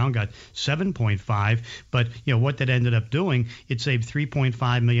 Dwayne Brown got 7.5, but what that ended up doing, it saved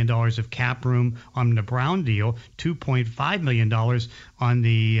 $3.5 million of cap room on the Brown deal, $2.5 million on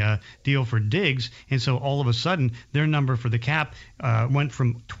the deal for Diggs, and so all of a sudden their number for the cap went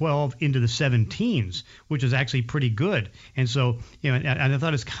from 12 into the 17s, which is actually pretty good. And so so, and I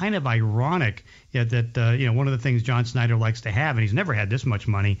thought it's kind of ironic that one of the things John Snyder likes to have, and he's never had this much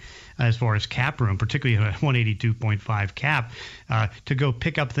money as far as cap room, particularly a 182.5 cap, to go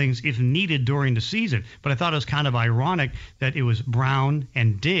pick up things if needed during the season. But I thought it was kind of ironic that it was Brown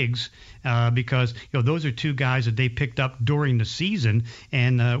and Diggs, because those are two guys that they picked up during the season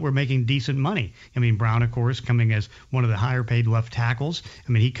and were making decent money. I mean, Brown, of course, coming as one of the higher paid left tackles.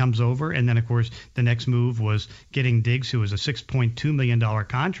 I mean, he comes over, and then, of course, the next move was getting Diggs, who was a $6.2 million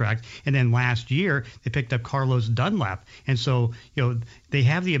contract. And then last year, they picked up Carlos Dunlap. And so, they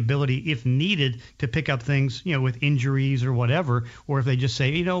have the ability, if needed, to pick up things, with injuries or whatever, or if they just say,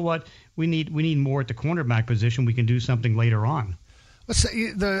 you know what, we need more at the cornerback position, we can do something later on. Let's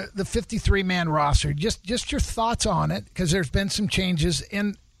say the 53-man roster, just your thoughts on it, because there's been some changes.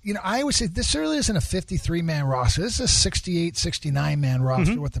 And, I always say this really isn't a 53-man roster. This is a 68, 69-man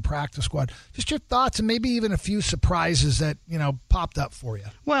roster with the practice squad. Just your thoughts and maybe even a few surprises that, popped up for you.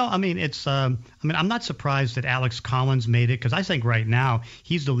 Well, I mean, I'm not surprised that Alex Collins made it, because I think right now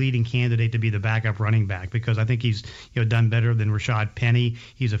he's the leading candidate to be the backup running back, because I think he's, done better than Rashad Penny.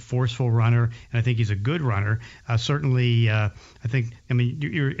 He's a forceful runner, and I think he's a good runner. Certainly, I think, and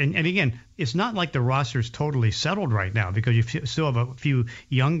again, it's not like the roster's totally settled right now, because you still have a few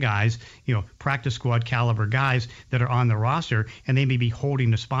young guys, practice squad caliber guys that are on the roster, and they may be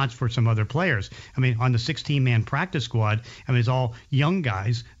holding the spots for some other players. I mean, on the 16-man practice squad, it's all young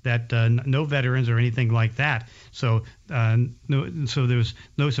guys that no veterans or anything like that. So there's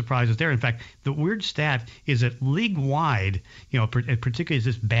no surprises there. In fact, the weird stat is that league-wide, particularly as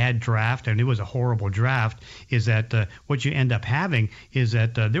this bad draft, and it was a horrible draft, is that what you end up having is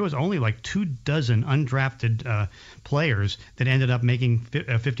that there was only like 24 undrafted players that ended up making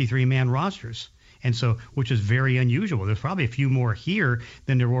 53-man rosters. And so, which is very unusual. There's probably a few more here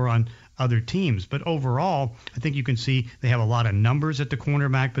than there were on other teams. But overall, I think you can see they have a lot of numbers at the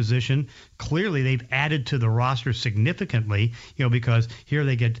cornerback position. Clearly, they've added to the roster significantly, because here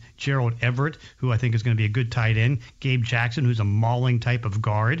they get Gerald Everett, who I think is going to be a good tight end, Gabe Jackson, who's a mauling type of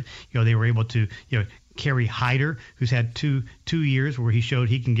guard. They were able to, Kerry Hyder, who's had two years where he showed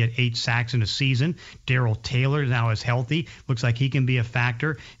he can get 8 sacks in a season. Darrell Taylor now is healthy. Looks like he can be a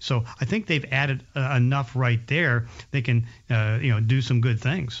factor. So I think they've added enough right there. They can, do some good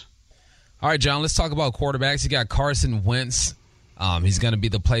things. All right, John, let's talk about quarterbacks. You got Carson Wentz. He's going to be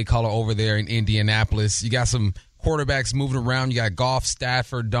the play caller over there in Indianapolis. You got some quarterbacks moving around. You got Goff,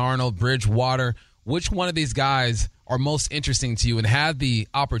 Stafford, Darnold, Bridgewater. Which one of these guys are most interesting to you and have the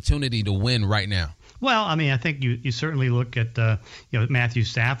opportunity to win right now? Well, I think you certainly look at Matthew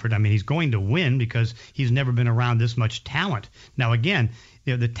Stafford. He's going to win because he's never been around this much talent. Now, again,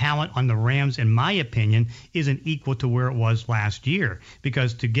 the talent on the Rams, in my opinion, isn't equal to where it was last year,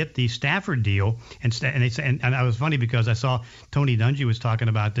 because to get the Stafford deal, and I was funny because I saw Tony Dungy was talking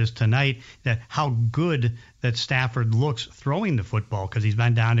about this tonight, that how good that Stafford looks throwing the football, because he's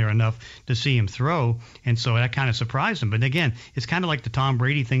been down there enough to see him throw, and so that kind of surprised him. But again, it's kind of like the Tom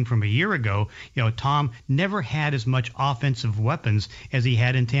Brady thing from a year ago. Tom never had as much offensive weapons as he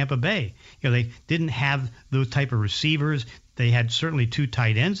had in Tampa Bay. They didn't have those type of receivers. They had certainly 2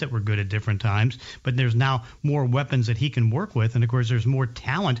 tight ends that were good at different times, but there's now more weapons that he can work with. And, of course, there's more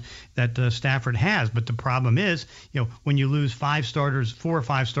talent that Stafford has. But the problem is, when you lose 4 or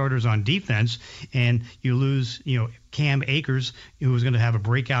 5 starters on defense, and you lose, Cam Akers, who was going to have a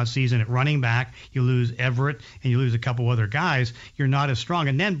breakout season at running back, you lose Everett, and you lose a couple other guys, you're not as strong.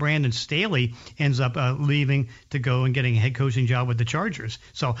 And then Brandon Staley ends up leaving to go and getting a head coaching job with the Chargers.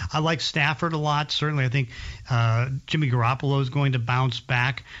 So I like Stafford a lot. Certainly, I think Jimmy Garoppolo is going to bounce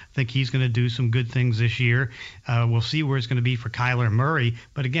back. I think he's going to do some good things this year. We'll see where it's going to be for Kyler Murray.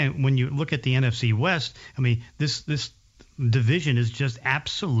 But again, when you look at the NFC West, this division is just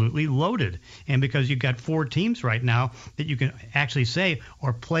absolutely loaded. And because you've got 4 teams right now that you can actually say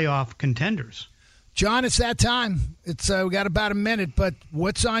are playoff contenders. John, it's that time. It's we got about a minute, but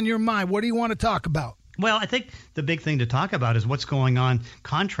what's on your mind? What do you want to talk about? Well, I think the big thing to talk about is what's going on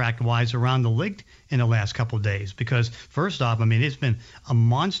contract-wise around the league in the last couple of days. Because first off, it's been a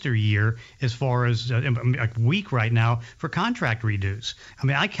monster year as far as a week right now for contract redos.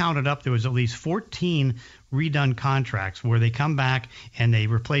 I counted up there was at least 14 redone contracts where they come back and they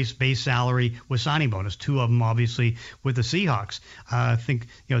replace base salary with signing bonus. 2 of them, obviously, with the Seahawks. I think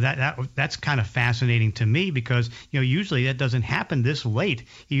that's kind of fascinating to me because usually that doesn't happen this late.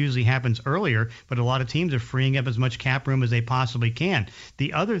 It usually happens earlier, but a lot of teams are freeing up as much cap room as they possibly can.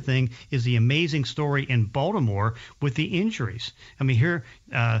 The other thing is the amazing story in Baltimore with the injuries. Here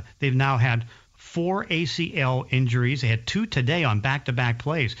they've now had 4 ACL injuries. They had 2 today on back-to-back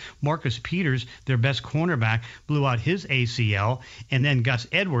plays. Marcus Peters, their best cornerback, blew out his ACL. And then Gus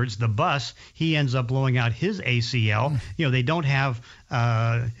Edwards, the bus, he ends up blowing out his ACL. They don't have,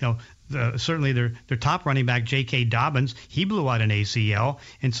 certainly their top running back, J.K. Dobbins, he blew out an ACL.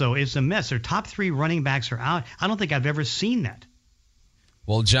 And so it's a mess. Their top 3 running backs are out. I don't think I've ever seen that.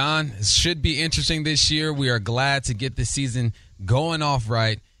 Well, John, it should be interesting this year. We are glad to get the season going off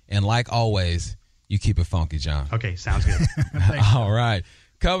right. And like always, you keep it funky, John. Okay, sounds good. All right.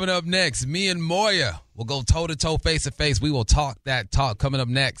 Coming up next, me and Moya will go toe-to-toe, face-to-face. We will talk that talk coming up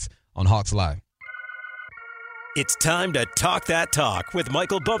next on Hawks Live. It's time to talk that talk with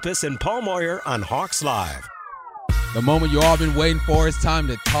Michael Bumpus and Paul Moyer on Hawks Live. The moment you all been waiting for, it's time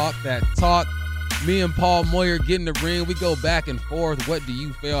to talk that talk. Me and Paul Moyer get in the ring. We go back and forth. What do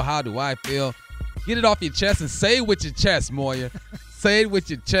you feel? How do I feel? Get it off your chest and say it with your chest, Moyer. Say it with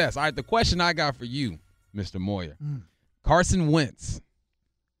your chest. All right, the question I got for you, Mr. Moyer. Carson Wentz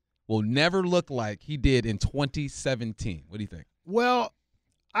will never look like he did in 2017. What do you think? Well,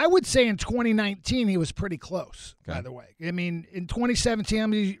 I would say in 2019 he was pretty close, by the way. I mean, in 2017,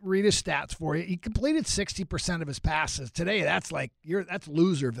 I'm going to read his stats for you. He completed 60% of his passes. Today, that's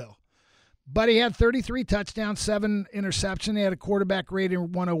loserville. But he had 33 touchdowns, 7 interceptions. He had a quarterback rating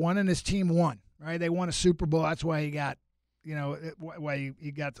of 101, and his team won, right? They won a Super Bowl. That's why he got, why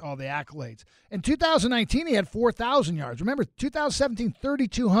he got all the accolades. In 2019, he had 4,000 yards. Remember, 2017,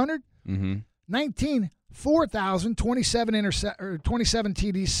 3,200. 19, 4,000, 27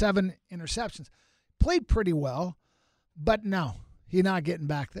 TDs, 7 interceptions. Played pretty well, but no, he's not getting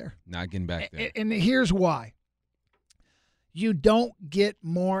back there. Not getting back there. And here's why. You don't get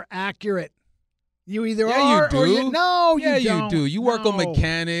more accurate. You either are you do. or you no, you don't. You do. You work on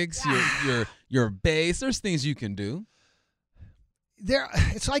mechanics, your base. There's things you can do.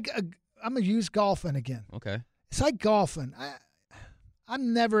 It's like I'm gonna use golfing again. Okay. It's like golfing.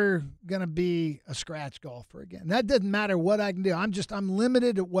 I'm never gonna be a scratch golfer again. That doesn't matter what I can do. I'm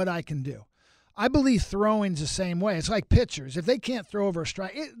limited at what I can do. I believe throwing's the same way. It's like pitchers. If they can't throw over a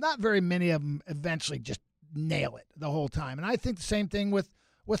strike, not very many of them eventually just nail it the whole time. And I think the same thing with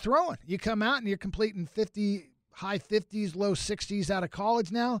throwing. You come out and you're completing high 50s, low 60s out of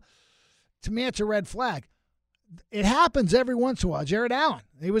college now. To me, it's a red flag. It happens every once in a while. Jared Allen,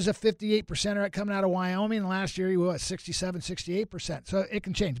 he was a 58% coming out of Wyoming. And last year he was 67, 68%. So it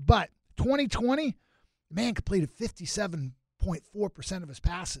can change. But 2020, man completed 57.4% of his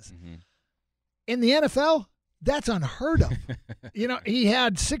passes. In the NFL, that's unheard of. He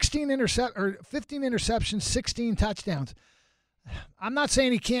had 15 interceptions, 16 touchdowns. I'm not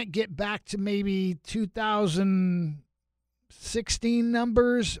saying he can't get back to maybe 2016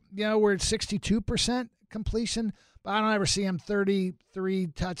 numbers, where it's 62% completion, but I don't ever see him 33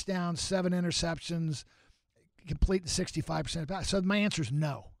 touchdowns, 7 interceptions, completing 65% of passes. So my answer is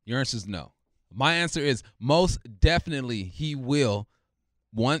no. Your answer is no. My answer is most definitely he will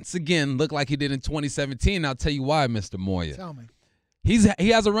once again look like he did in 2017. I'll tell you why, Mr. Moyer. Tell me. He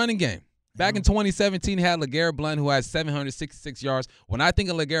has a running game. Back in 2017, he had LeGarrette Blount, who has 766 yards. When I think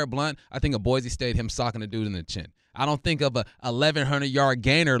of LeGarrette Blount, I think of Boise State, him socking a dude in the chin. I don't think of a 1,100-yard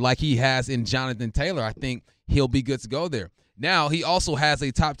gainer like he has in Jonathan Taylor. I think he'll be good to go there. Now, he also has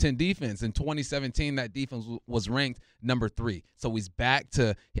a top 10 defense. In 2017, that defense was ranked number 3. So he's back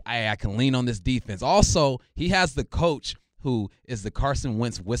to, I can lean on this defense. Also, he has the coach who is the Carson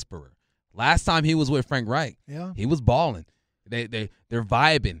Wentz whisperer. Last time he was with Frank Reich, he was balling. They're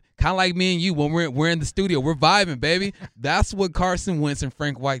vibing, kind of like me and you when we're in the studio. We're vibing, baby. That's what Carson Wentz and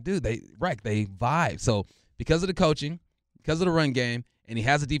Frank Reich do. They vibe. So because of the coaching, because of the run game, and he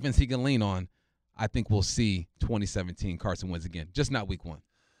has a defense he can lean on, I think we'll see 2017 Carson Wentz again. Just not week 1.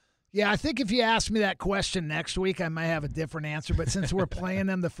 Yeah, I think if you ask me that question next week, I might have a different answer. But since we're playing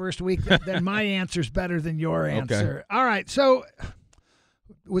them the first week, then my answer's better than your answer. Okay. All right, so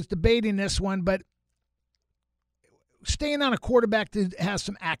was debating this one, but staying on a quarterback that has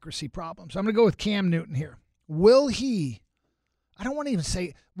some accuracy problems. I'm going to go with Cam Newton here. Will he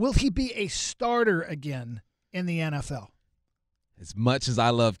be a starter again in the NFL? As much as I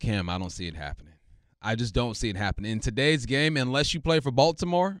love Cam, I don't see it happening. I just don't see it happening. In today's game, unless you play for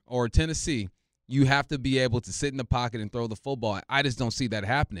Baltimore or Tennessee, you have to be able to sit in the pocket and throw the football. I just don't see that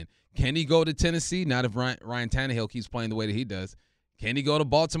happening. Can he go to Tennessee? Not if Ryan Tannehill keeps playing the way that he does. Can he go to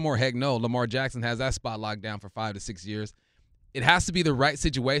Baltimore? Heck no. Lamar Jackson has that spot locked down for 5 to 6 years. It has to be the right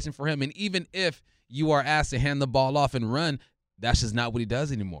situation for him. And even if you are asked to hand the ball off and run, that's just not what he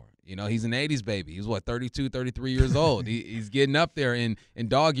does anymore. He's an 80s baby. He's 32, 33 years old. He's getting up there in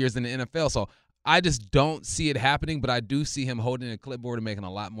dog years in the NFL. So I just don't see it happening, but I do see him holding a clipboard and making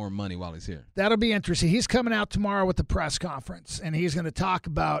a lot more money while he's here. That'll be interesting. He's coming out tomorrow with the press conference, and he's going to talk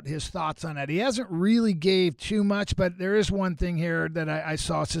about his thoughts on that. He hasn't really gave too much, but there is one thing here that I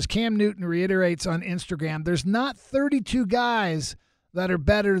saw. It says Cam Newton reiterates on Instagram, there's not 32 guys that are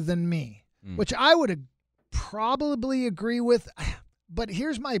better than me, which I would probably agree with. But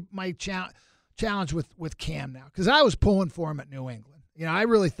here's my challenge with Cam now, because I was pulling for him at New England. I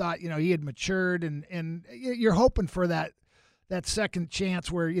really thought, he had matured, and you're hoping for that second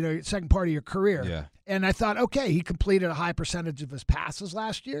chance where, second part of your career. Yeah. And I thought, okay, he completed a high percentage of his passes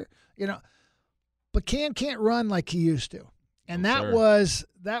last year, but Cam can't run like he used to. And that was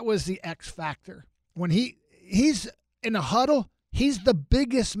the X factor. When he's in a huddle, he's the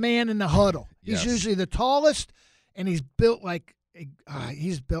biggest man in the huddle. He's usually the tallest, and he's built like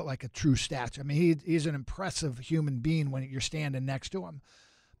a true statue. I mean, he's an impressive human being when you're standing next to him.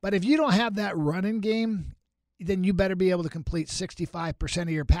 But if you don't have that running game, then you better be able to complete 65% of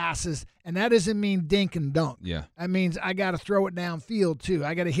your passes, and that doesn't mean dink and dunk. Yeah. That means I got to throw it downfield too.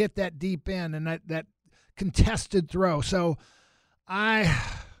 I got to hit that deep end and that contested throw. So I'm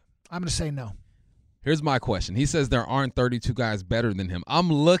going to say no. Here's my question. He says there aren't 32 guys better than him.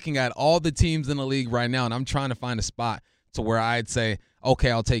 I'm looking at all the teams in the league right now, and I'm trying to find a spot to where I'd say, okay,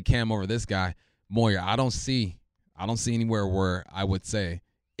 I'll take Cam over this guy. Moyer, I don't see anywhere where I would say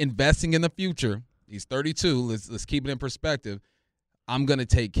investing in the future. He's 32. Let's keep it in perspective. I'm going to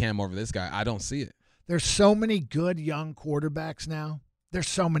take Cam over this guy. I don't see it. There's so many good young quarterbacks now. There's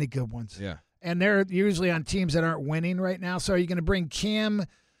so many good ones. Yeah. And they're usually on teams that aren't winning right now. So are you going to bring Cam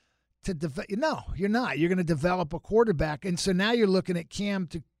to no, you're not. You're going to develop a quarterback. And so now you're looking at Cam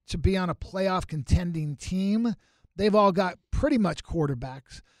to be on a playoff contending team. They've all got pretty much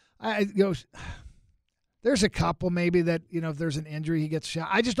quarterbacks. There's a couple maybe that, if there's an injury, he gets shot.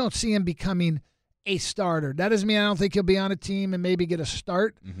 I just don't see him becoming a starter. That doesn't mean I don't think he'll be on a team and maybe get a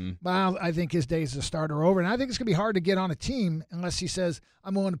start. Mm-hmm. But I think his days as a starter are over. And I think it's going to be hard to get on a team unless he says,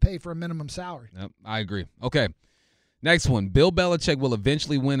 I'm willing to pay for a minimum salary. Yep, I agree. Okay, next one. Bill Belichick will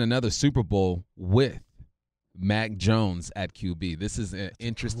eventually win another Super Bowl with Mac Jones at QB. This is an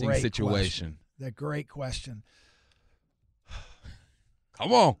interesting situation. That's a great question.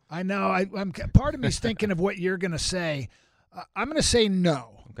 Come on. I know. I'm part of me's thinking of what you're going to say. I'm going to say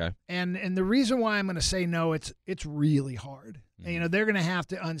no. Okay. And the reason why I'm going to say no, it's really hard. Mm-hmm. And, they're going to have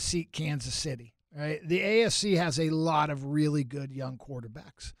to unseat Kansas City, right? The AFC has a lot of really good young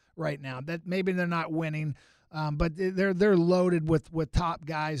quarterbacks right now. That maybe they're not winning, but they're loaded with top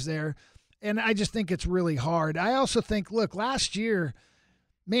guys there. And I just think it's really hard. I also think, look, last year,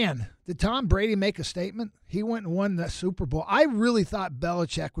 man, did Tom Brady make a statement? He went and won the Super Bowl. I really thought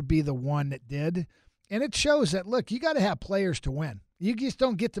Belichick would be the one that did. And it shows that, look, you got to have players to win. You just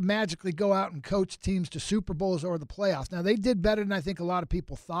don't get to magically go out and coach teams to Super Bowls or the playoffs. Now, they did better than I think a lot of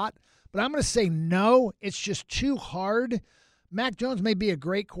people thought. But I'm going to say no. It's just too hard. Mac Jones may be a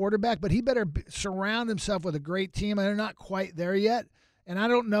great quarterback, but he better surround himself with a great team. And they're not quite there yet. And I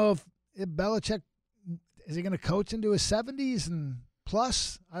don't know if Belichick, is he going to coach into his 70s and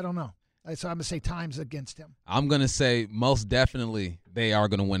plus? I don't know. So I'm going to say time's against him. I'm going to say most definitely they are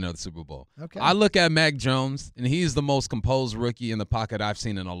going to win another Super Bowl. Okay. I look at Mac Jones, and he's the most composed rookie in the pocket I've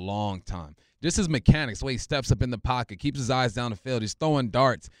seen in a long time. Just his mechanics, the way he steps up in the pocket, keeps his eyes down the field, he's throwing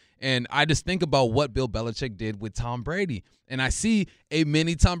darts. And I just think about what Bill Belichick did with Tom Brady. And I see a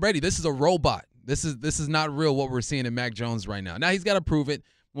mini Tom Brady. This is a robot. This is not real what we're seeing in Mac Jones right now. Now, he's got to prove it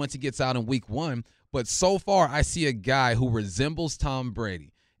once he gets out in week 1. But so far, I see a guy who resembles Tom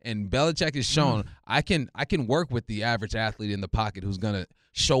Brady. And Belichick has shown I can work with the average athlete in the pocket who's going to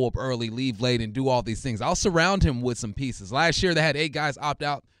show up early, leave late, and do all these things. I'll surround him with some pieces. Last year, they had 8 guys opt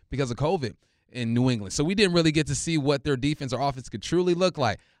out because of COVID in New England. So we didn't really get to see what their defense or offense could truly look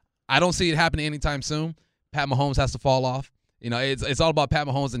like. I don't see it happening anytime soon. Pat Mahomes has to fall off. It's all about Pat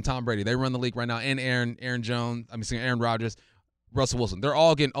Mahomes and Tom Brady. They run the league right now. And Aaron Rodgers, Russell Wilson. They're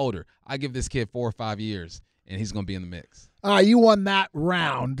all getting older. I give this kid 4 or 5 years, and he's going to be in the mix. You won that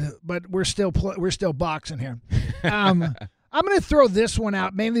round, but we're still boxing here. I'm going to throw this one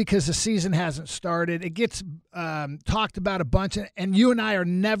out mainly because the season hasn't started. It gets talked about a bunch, and you and I are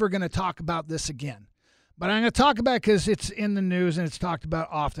never going to talk about this again. But I'm going to talk about it because it's in the news and it's talked about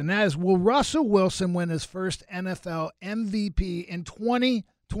often. That is, will Russell Wilson win his first NFL MVP in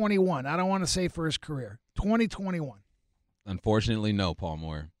 2021? I don't want to say for his career. 2021. Unfortunately, no, Paul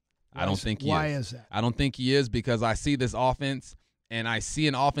Moyer. I don't think he is. Why is that? I don't think he is because I see this offense, and I see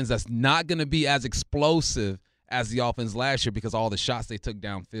an offense that's not going to be as explosive as the offense last year because of all the shots they took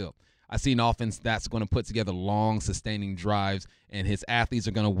downfield. I see an offense that's going to put together long, sustaining drives, and his athletes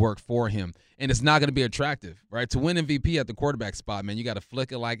are going to work for him. And it's not going to be attractive, right? To win MVP at the quarterback spot, man, you got to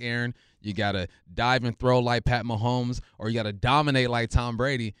flick it like Aaron. You got to dive and throw like Pat Mahomes, or you got to dominate like Tom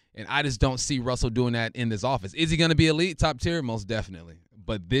Brady. And I just don't see Russell doing that in this offense. Is he going to be elite, top tier? Most definitely.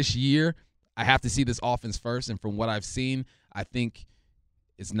 But this year, I have to see this offense first. And from what I've seen, I think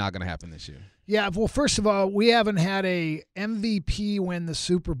it's not going to happen this year. Yeah, well, first of all, we haven't had a MVP win the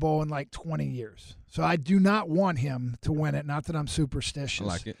Super Bowl in like 20 years. So I do not want him to win it. Not that I'm superstitious. I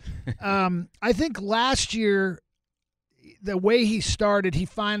like it. I think last year, the way he started,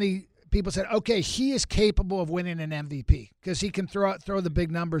 people said, okay, he is capable of winning an MVP because he can throw the big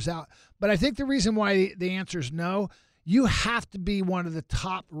numbers out. But I think the reason why the answer is no, you have to be one of the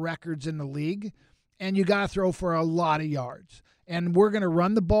top records in the league, and you got to throw for a lot of yards. And we're going to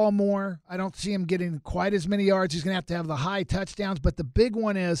run the ball more. I don't see him getting quite as many yards. He's going to have the high touchdowns. But the big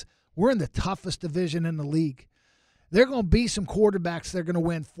one is we're in the toughest division in the league. There are going to be some quarterbacks that are going to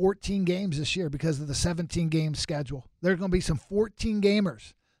win 14 games this year because of the 17-game schedule. There are going to be some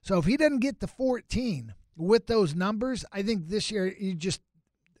 14-gamers. So if he doesn't get to 14 with those numbers, I think this year I just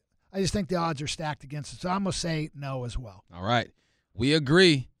think the odds are stacked against it. So I'm going to say no as well. All right. We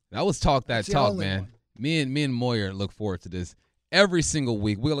agree. That was Talk That Talk, man. One. Me and Moyer look forward to this every single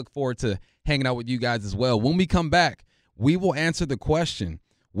week. We look forward to hanging out with you guys as well. When we come back, we will answer the question,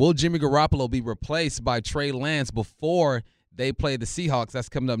 will Jimmy Garoppolo be replaced by Trey Lance before they play the Seahawks? That's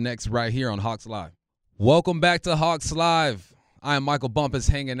coming up next right here on Hawks Live. Welcome back to Hawks Live. I am Michael Bumpus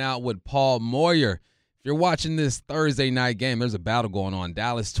hanging out with Paul Moyer. If you're watching this Thursday night game, there's a battle going on.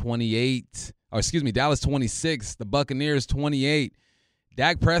 Dallas 26, the Buccaneers 28.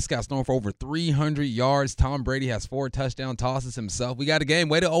 Dak Prescott's thrown for over 300 yards. Tom Brady has 4 touchdown tosses himself. We got a game.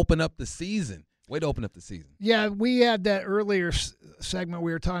 Way to open up the season. Yeah, we had that earlier segment.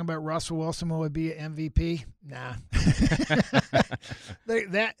 We were talking about Russell Wilson would be an MVP. Nah. They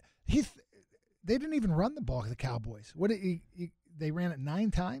didn't even run the ball, the Cowboys. They ran it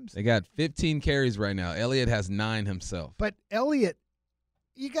 9 times? They got 15 carries right now. Elliott has 9 himself. But Elliott,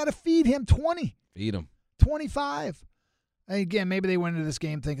 you got to feed him 20. Feed him. 25. And again, maybe they went into this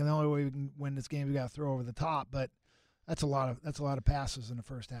game thinking the only way we can win this game we got to throw over the top, but that's a lot of passes in the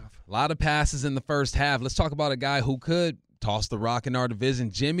first half. A lot of passes in the first half. Let's talk about a guy who could toss the rock in our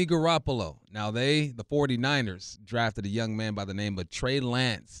division, Jimmy Garoppolo. Now the 49ers, drafted a young man by the name of Trey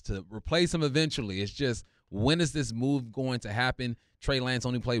Lance to replace him eventually. It's just, when is this move going to happen? Trey Lance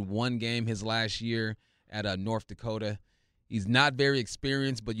only played 1 game his last year at North Dakota. He's not very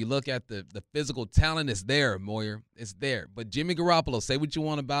experienced, but you look at the physical talent, it's there, Moyer. It's there. But Jimmy Garoppolo, say what you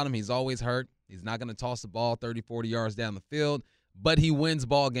want about him, he's always hurt. He's not going to toss the ball 30, 40 yards down the field, but he wins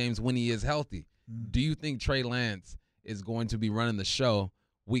ball games when he is healthy. Do you think Trey Lance is going to be running the show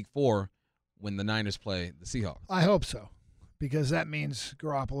week 4 when the Niners play the Seahawks? I hope so, because that means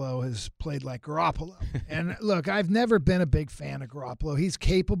Garoppolo has played like Garoppolo. And look, I've never been a big fan of Garoppolo. He's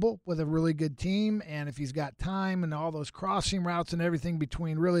capable with a really good team, and if he's got time and all those crossing routes and everything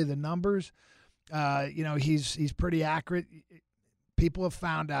between really the numbers, he's pretty accurate. People have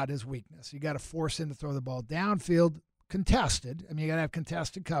found out his weakness. You got to force him to throw the ball downfield, contested. I mean, you got to have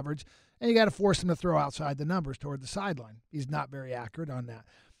contested coverage, and you got to force him to throw outside the numbers toward the sideline. He's not very accurate on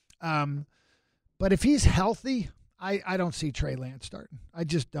that. But if he's healthy, I don't see Trey Lance starting. I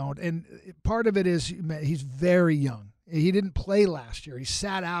just don't. And part of it is he's very young. He didn't play last year. He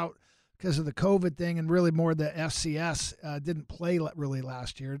sat out because of the COVID thing, and really more the FCS didn't play really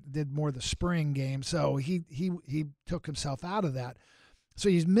last year. Did more the spring game. So he took himself out of that. So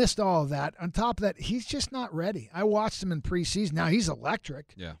he's missed all of that. On top of that, he's just not ready. I watched him in preseason. Now he's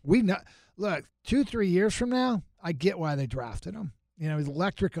electric. Yeah. We know. Look, 2-3 years from now, I get why they drafted him. He's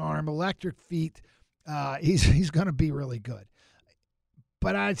electric arm, electric feet. He's going to be really good.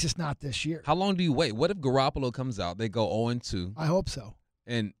 But it's just not this year. How long do you wait? What if Garoppolo comes out, they go 0-2? I hope so.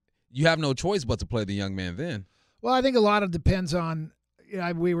 And you have no choice but to play the young man then. Well, I think a lot of depends on,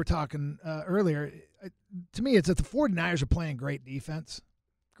 we were talking earlier. To me, it's that the 49ers are playing great defense.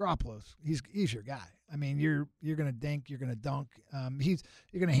 Garoppolo's, he's your guy. I mean, you're going to dink, you're going to dunk.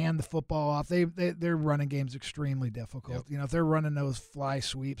 You're going to hand the football off. Their running game's extremely difficult. Yep. If they're running those fly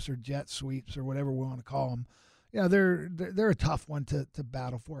sweeps or jet sweeps or whatever we want to call them, they're a tough one to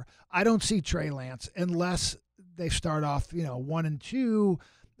battle for. I don't see Trey Lance unless they start off 1-2.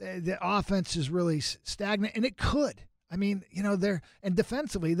 The offense is really stagnant, and it could. I mean, and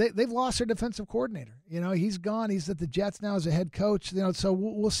defensively, they've lost their defensive coordinator. He's gone. He's at the Jets now as a head coach. So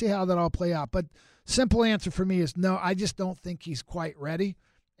we'll see how that all play out. But simple answer for me is no. I just don't think he's quite ready.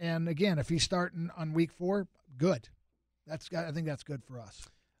 And again, if he's starting on week 4, good. I think that's good for us.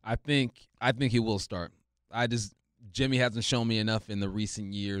 I think he will start. Jimmy hasn't shown me enough in the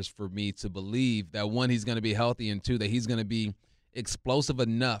recent years for me to believe that, one, he's going to be healthy, and two, that he's going to be explosive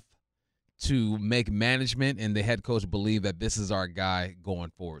enough to make management and the head coach believe that this is our guy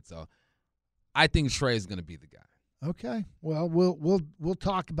going forward. So I think Trey is going to be the guy. Okay. Well, we'll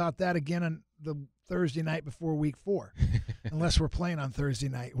talk about that again on the Thursday night before Week 4, unless we're playing on Thursday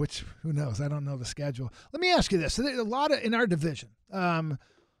night, which who knows? I don't know the schedule. Let me ask you this: there's a lot in our division.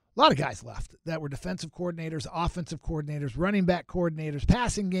 A lot of guys left that were defensive coordinators, offensive coordinators, running back coordinators,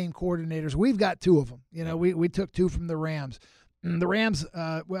 passing game coordinators. We've got 2 of them. You know, we took 2 from the Rams. The Rams,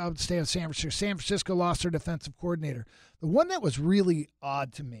 I would stay with San Francisco. San Francisco lost their defensive coordinator. The one that was really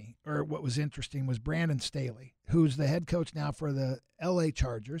odd to me, or what was interesting, was Brandon Staley, who's the head coach now for the L.A.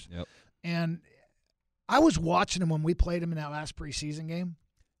 Chargers. Yep. And I was watching him when we played him in that last preseason game.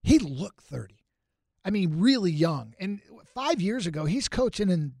 He looked 30. I mean, really young. And 5 years ago, he's coaching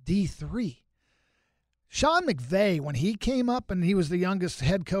in D3. Sean McVay, when he came up and he was the youngest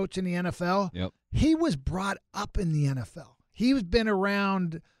head coach in the NFL, Yep. he was brought up in the NFL. He's been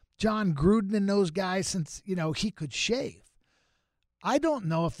around John Gruden and those guys since, he could shave. I don't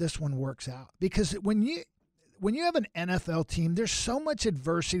know if this one works out, because when you have an NFL team, there's so much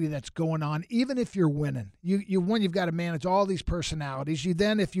adversity that's going on, even if you're winning. You've got to manage all these personalities.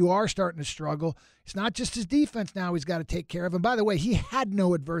 If you are starting to struggle, it's not just his defense now he's got to take care of. And by the way, he had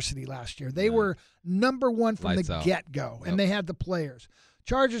no adversity last year. They were number 1 from Lights the out. get-go, Yep. and they had the players.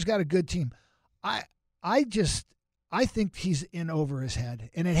 Chargers got a good team. I think he's in over his head,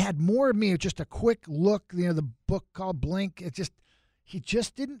 and it had more of me. Just a quick look, the book called Blink. He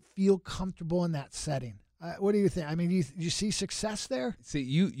just didn't feel comfortable in that setting. What do you think? I mean, you see success there? See,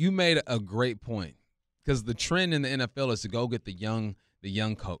 you made a great point, because the trend in the NFL is to go get the young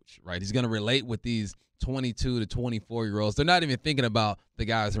coach, right? He's going to relate with these 22 to 24-year-olds. They're not even thinking about the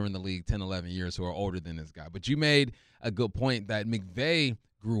guys who are in the league 10, 11 years who are older than this guy. But you made a good point that McVay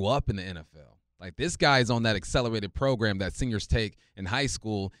grew up in the NFL. Like, this guy's on that accelerated program that seniors take in high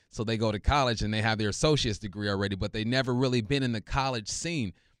school, so they go to college and they have their associate's degree already, but they never really been in the college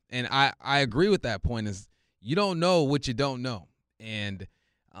scene. And I agree with that point, is you don't know what you don't know. And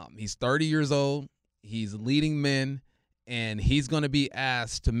he's 30 years old. He's leading men, and he's going to be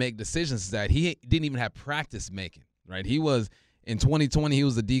asked to make decisions that he didn't even have practice making, right? In 2020, he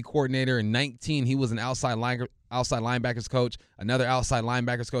was the D coordinator. In 19, he was an outside linebackers coach, another outside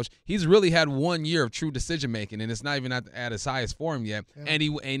linebackers coach. He's really had 1 year of true decision-making, and it's not even at his highest form yet, yeah.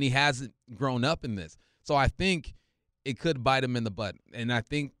 and he hasn't grown up in this. So I think it could bite him in the butt. And I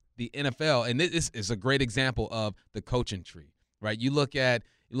think the NFL, and this is a great example of the coaching tree, right? You look at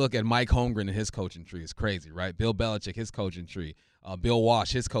Mike Holmgren and his coaching tree. It's crazy, right? Bill Belichick, his coaching tree. Bill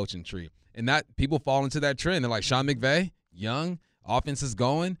Walsh, his coaching tree. And that people fall into that trend. They're like, Sean McVay, young, offense is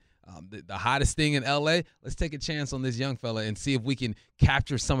going, the hottest thing in L.A., let's take a chance on this young fella and see if we can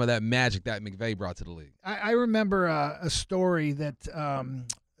capture some of that magic that McVay brought to the league. I remember a story that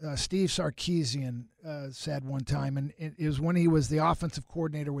Steve Sarkisian said one time, and it was when he was the offensive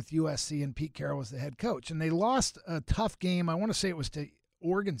coordinator with USC and Pete Carroll was the head coach. And they lost a tough game. I want to say it was to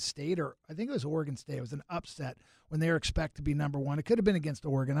Oregon State, or I think it was Oregon State. It was an upset when they were expected to be number 1. It could have been against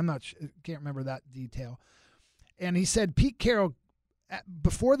Oregon. I'm not sure, can't remember that detail. And he said Pete Carroll,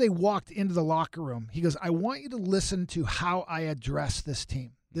 before they walked into the locker room, he goes, I want you to listen to how I address this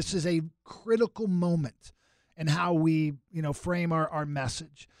team. This is a critical moment in how we, frame our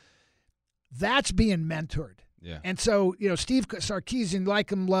message. That's being mentored. Yeah. And so, Steve Sarkisian,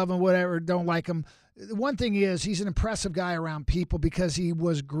 like him, love him, whatever, don't like him. The one thing is he's an impressive guy around people because he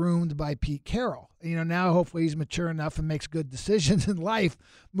was groomed by Pete Carroll. Now hopefully he's mature enough and makes good decisions in life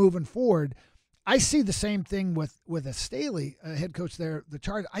moving forward. I see the same thing with a Staley, head coach there, the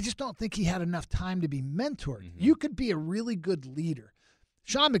Chargers. I just don't think he had enough time to be mentored. Mm-hmm. You could be a really good leader.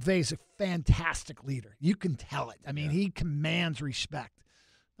 Sean McVay is a fantastic leader. You can tell it. I mean, he commands respect.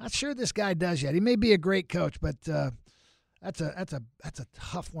 Not sure this guy does yet. He may be a great coach, but that's a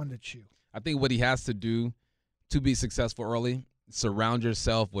tough one to chew. I think what he has to do to be successful early, surround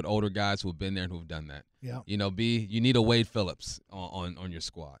yourself with older guys who have been there and who have done that. Yeah. You need a Wade Phillips on your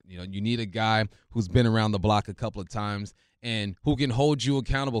squad. You need a guy who's been around the block a couple of times and who can hold you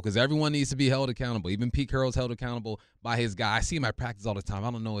accountable, because everyone needs to be held accountable. Even Pete Carroll's held accountable by his guy. I see him at practice all the time.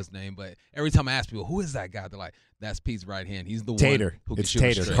 I don't know his name, but every time I ask people, who is that guy? They're like, that's Pete's right hand. He's the Tater. one who can it's shoot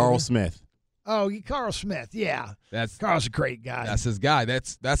Tater. straight. Carl Smith. Oh, Carl Smith. Yeah. Carl's a great guy. That's his guy.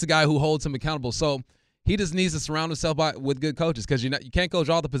 That's the guy who holds him accountable. So he just needs to surround himself with good coaches, because you can't coach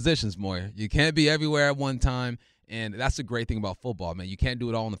all the positions, Moyer. You can't be everywhere at one time, and that's the great thing about football, man. You can't do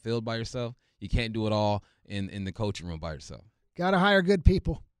it all on the field by yourself. You can't do it all in the coaching room by yourself. Got to hire good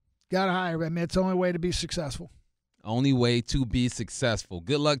people. Got to hire. I mean, it's the only way to be successful. Only way to be successful.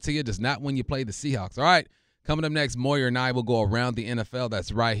 Good luck to you, just not when you play the Seahawks. All right, coming up next, Moyer and I will go around the NFL.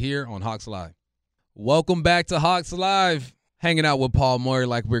 That's right here on Hawks Live. Welcome back to Hawks Live. Hanging out with Paul Moyer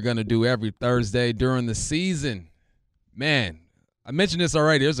like we're going to do every Thursday during the season. Man, I mentioned this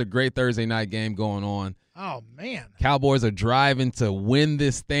already. There's a great Thursday night game going on. Oh, man. Cowboys are driving to win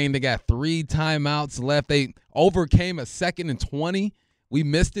this thing. They got 3 timeouts left. They overcame a 2nd and 20. We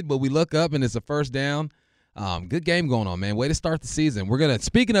missed it, but we look up, and it's a first down. Good game going on, man. Way to start the season.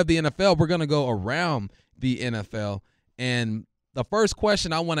 Speaking of the NFL, we're going to go around the NFL. And the first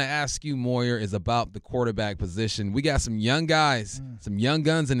question I want to ask you, Moyer, is about the quarterback position. We got some young guys, some young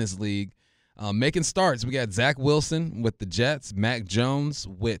guns in this league making starts. We got Zach Wilson with the Jets, Mac Jones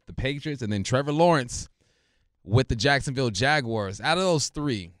with the Patriots, and then Trevor Lawrence with the Jacksonville Jaguars. Out of those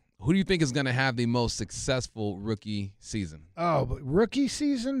 3, who do you think is going to have the most successful rookie season? Oh, but rookie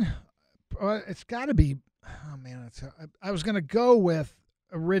season? It's got to be – oh, man. I was going to go with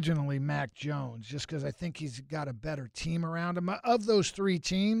originally Mac Jones just because I think he's got a better team around him. Of those 3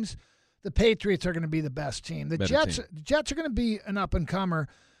 teams, the Patriots are going to be the best team. The Jets are going to be an up-and-comer.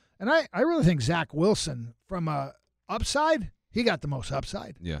 And I really think Zach Wilson, from a upside, he got the most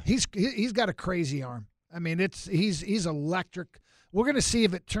upside. Yeah. He's got a crazy arm. I mean, he's electric. We're going to see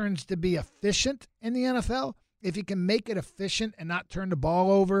if it turns to be efficient in the NFL. If he can make it efficient and not turn the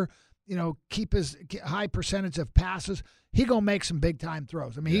ball over, keep his high percentage of passes, he going to make some big-time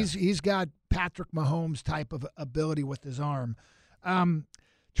throws. I mean, he's got Patrick Mahomes type of ability with his arm.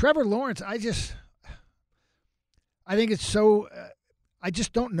 Trevor Lawrence, I think it's so I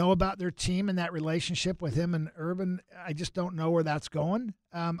just don't know about their team and that relationship with him and Urban. I just don't know where that's going.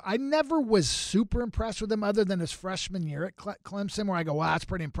 I never was super impressed with him other than his freshman year at Clemson, where I go, wow, that's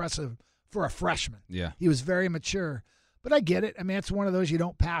pretty impressive for a freshman. Yeah. He was very mature. But I get it. I mean, it's one of those you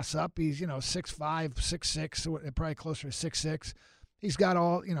don't pass up. He's, 6'5", 6'6", probably closer to 6'6". He's got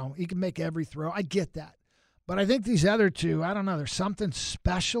all, he can make every throw. I get that. But I think these other 2, I don't know, there's something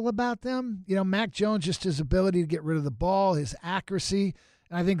special about them. Mac Jones, just his ability to get rid of the ball, his accuracy.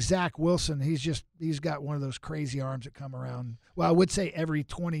 And I think Zach Wilson, he's got one of those crazy arms that come around. Well, I would say every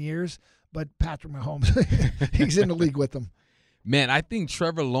 20 years, but Patrick Mahomes, he's in the league with them. Man, I think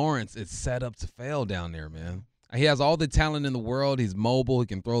Trevor Lawrence is set up to fail down there, man. He has all the talent in the world. He's mobile. He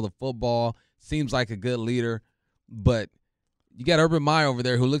can throw the football. Seems like a good leader. But you got Urban Meyer over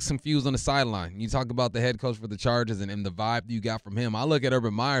there who looks confused on the sideline. You talk about the head coach for the Chargers and the vibe you got from him. I look at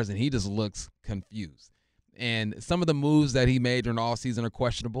Urban Meyer and he just looks confused. And some of the moves that he made during the offseason are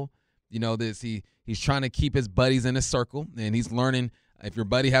questionable. He's trying to keep his buddies in a circle, and he's learning if your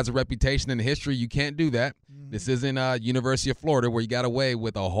buddy has a reputation in the history, you can't do that. This isn't University of Florida where you got away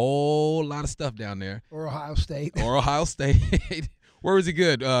with a whole lot of stuff down there. Or Ohio State. Where was he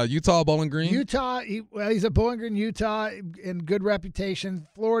good? Utah, Bowling Green? Utah. He's at Bowling Green, Utah, in good reputation.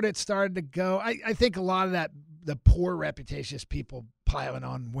 Florida, it started to go. I think a lot of that, the poor reputation is people piling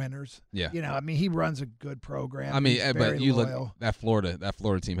on winners. Yeah. He runs a good program. But you loyal. Look, that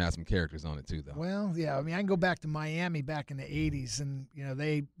Florida team has some characters on it too, though. Well, yeah. I can go back to Miami back in the 80s, and,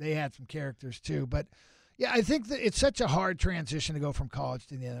 they had some characters too. But, yeah, I think that it's such a hard transition to go from college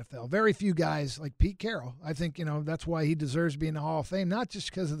to the NFL. Very few guys like Pete Carroll. I think, that's why he deserves to be in the Hall of Fame, not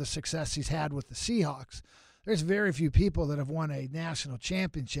just because of the success he's had with the Seahawks. There's very few people that have won a national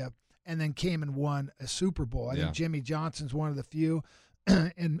championship and then came and won a Super Bowl. I think Jimmy Johnson's one of the few,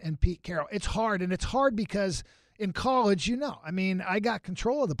 and Pete Carroll. It's hard, and it's hard because in college, I got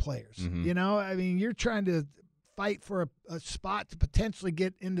control of the players. Mm-hmm. You're trying to fight for a spot to potentially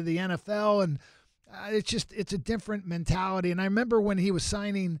get into the NFL, and it's a different mentality. And I remember when he was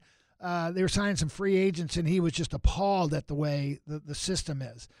signing, they were signing some free agents, and he was just appalled at the way the system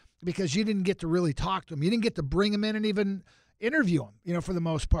is because you didn't get to really talk to him. You didn't get to bring him in and even interview him, for the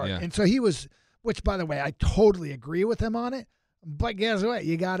most part. Yeah. And so he was, which, by the way, I totally agree with him on it. But guess what?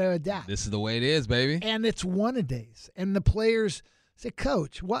 You got to adapt. This is the way it is, baby. And it's one-a-days. And the players say,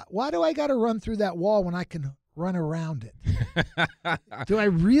 Coach, why do I got to run through that wall when I can run around it? Do I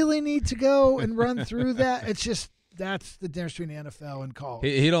really need to go and run through that? It's just, that's the difference between the NFL and college.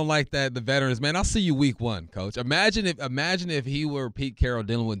 He don't like that, the veterans. Man, I'll see you week 1, Coach. Imagine if he were Pete Carroll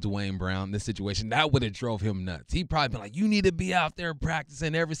dealing with Dwayne Brown in this situation. That would have drove him nuts. He'd probably been like, you need to be out there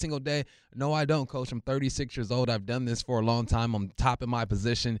practicing every single day. No, I don't, Coach. I'm 36 years old. I've done this for a long time. I'm top in my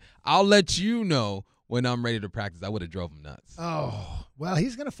position. I'll let you know when I'm ready to practice. I would have drove him nuts. Oh, well,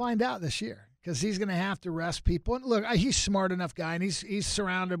 he's going to find out this year because he's going to have to rest people. And look, he's a smart enough guy, and he's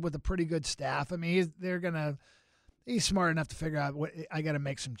surrounded with a pretty good staff. He's smart enough to figure out what I got to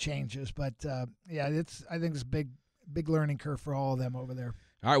make some changes. But I think it's a big big learning curve for all of them over there.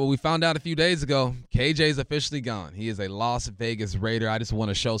 All right, well, we found out a few days ago, KJ's officially gone. He is a Las Vegas Raider. I just want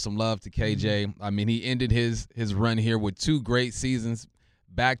to show some love to KJ. I mean, he ended his run here with 2 great seasons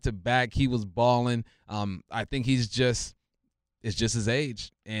back-to-back. He was balling. I think it's just his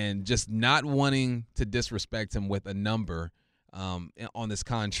age and just not wanting to disrespect him with a number on this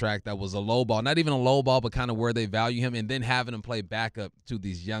contract that was a low ball. Not even a low ball, but kind of where they value him, and then having him play backup to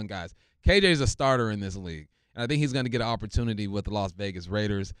these young guys. KJ's a starter in this league. And I think he's going to get an opportunity with the Las Vegas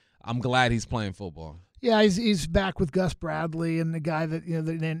Raiders. I'm glad he's playing football. Yeah, he's back with Gus Bradley and the guy that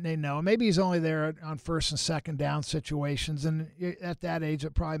they know. Maybe he's only there on first and second down situations, and at that age,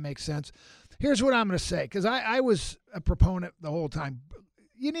 it probably makes sense. Here's what I'm going to say, because I was a proponent the whole time.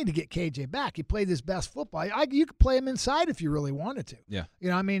 You need to get KJ back. He played his best football. You could play him inside if you really wanted to. Yeah.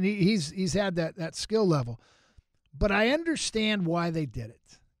 I mean, he's had that skill level. But I understand why they did it.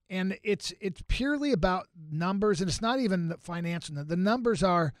 And it's purely about numbers, and it's not even financial. The numbers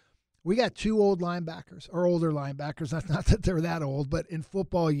are, we got 2 old linebackers, or older linebackers, not that they're that old, but in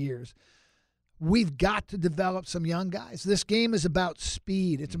football years. We've got to develop some young guys. This game is about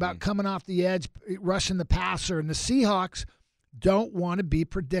speed. It's about coming off the edge, rushing the passer. And the Seahawks don't want to be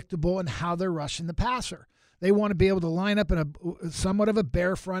predictable in how they're rushing the passer. They want to be able to line up in a somewhat of a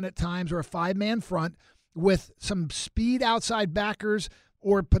bear front at times, or a 5-man front with some speed outside backers,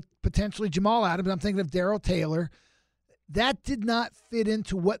 or potentially Jamal Adams. I'm thinking of Darrell Taylor. That did not fit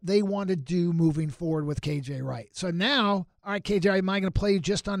into what they want to do moving forward with KJ Wright. So now, all right, KJ, am I going to play you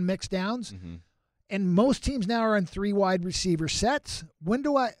just on mixed downs? Mm-hmm. And most teams now are on 3 wide receiver sets.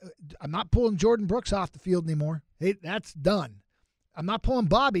 I'm not pulling Jordan Brooks off the field anymore. That's done. I'm not pulling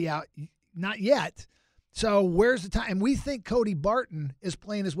Bobby out, not yet. So where's the time? And we think Cody Barton is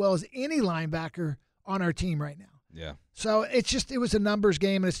playing as well as any linebacker on our team right now. Yeah. So it was a numbers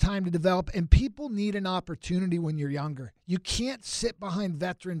game, and it's time to develop. And people need an opportunity when you're younger. You can't sit behind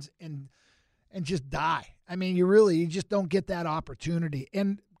veterans and just die. I mean, you just don't get that opportunity.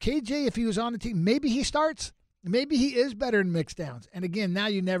 And KJ, if he was on the team, maybe he starts. Maybe he is better in mixed downs. And again, now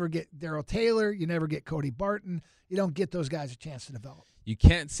you never get Darrell Taylor. You never get Cody Barton. You don't get those guys a chance to develop. You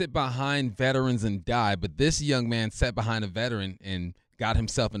can't sit behind veterans and die, but this young man sat behind a veteran and got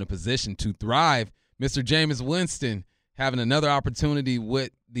himself in a position to thrive. Mr. Jameis Winston having another opportunity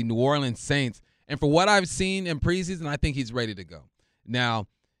with the New Orleans Saints. And for what I've seen in preseason, I think he's ready to go. Now,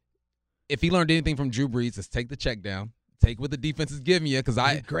 if he learned anything from Drew Brees, is take the check down. Take what the defense is giving you, because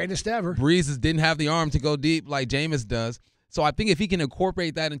greatest ever. Brees didn't have the arm to go deep like Jameis does. So I think if he can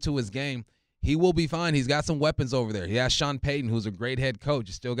incorporate that into his game, he will be fine. He's got some weapons over there. He has Sean Payton, who's a great head coach.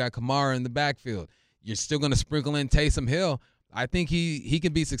 You still got Kamara in the backfield. You're still going to sprinkle in Taysom Hill. I think he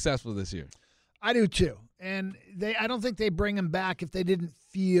can be successful this year. I do too. And I don't think they bring him back if they didn't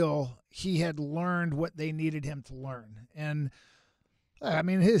feel he had learned what they needed him to learn. And I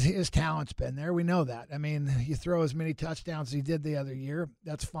mean, his talent's been there. We know that. I mean, you throw as many touchdowns as he did the other year.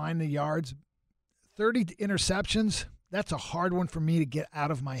 That's fine. The yards, 30 interceptions. That's a hard one for me to get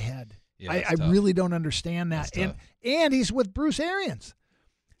out of my head. Yeah, I really don't understand that. And he's with Bruce Arians.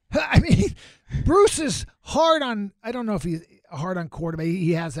 I mean, Bruce is hard on. I don't know if he's hard on quarterback.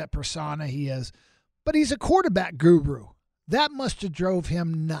 He has that persona. He is, but he's a quarterback guru. That must have drove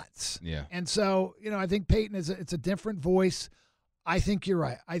him nuts. Yeah. And so, I think Peyton it's a different voice. I think you're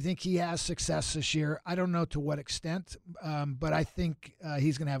right. I think he has success this year. I don't know to what extent, but I think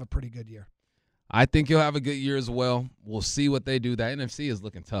he's going to have a pretty good year. I think he'll have a good year as well. We'll see what they do. That NFC is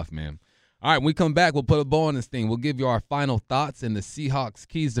looking tough, man. All right, when we come back, we'll put a bow on this thing. We'll give you our final thoughts and the Seahawks'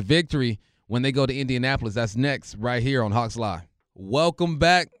 keys to victory when they go to Indianapolis. That's next right here on Hawks Live. Welcome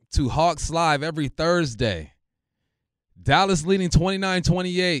back to Hawks Live every Thursday. Dallas leading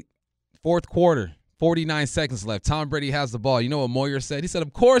 29-28, fourth quarter, 49 seconds left. Tom Brady has the ball. You know what Moyer said? He said,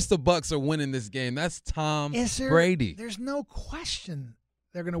 of course the Bucs are winning this game. That's Tom Brady. There's no question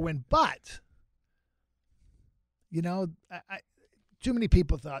they're going to win, but, too many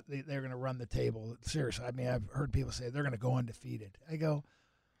people thought they're going to run the table. Seriously, I mean, I've heard people say they're going to go undefeated. I go,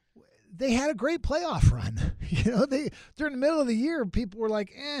 they had a great playoff run. During the middle of the year, people were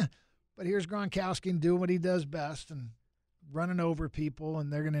like, but here's Gronkowski doing what he does best and running over people,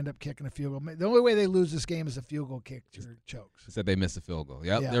 and they're going to end up kicking a field goal. The only way they lose this game is a field goal kick or chokes. Said they missed a field goal.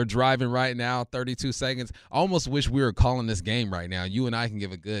 Yep, yeah. They're driving right now, 32 seconds. I almost wish we were calling this game right now. You and I can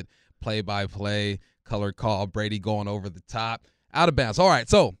give a good play-by-play color call. Brady going over the top. Out of bounds. All right,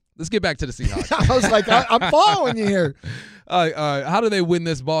 so let's get back to the Seahawks. I was like, I'm following you here. How do they win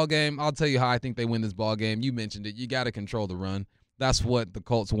this ball game? I'll tell you how I think they win this ball game. You mentioned it. You got to control the run. That's what the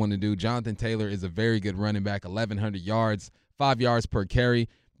Colts want to do. Jonathan Taylor is a very good running back, 1,100 yards, 5 yards per carry.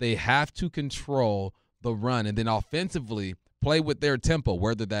 They have to control the run, and then offensively play with their tempo,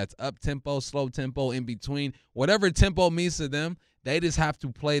 whether that's up tempo, slow tempo, in between, whatever tempo means to them. They just have to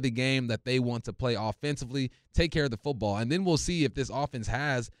play the game that they want to play offensively, take care of the football, and then we'll see if this offense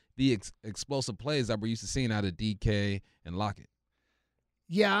has the explosive plays that we're used to seeing out of DK and Lockett.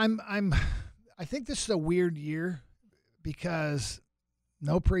 Yeah, I think this is a weird year because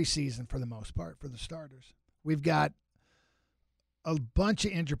no preseason for the most part for the starters. We've got a bunch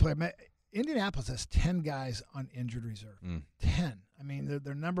of injured players. Indianapolis has 10 guys on injured reserve. 10. I mean,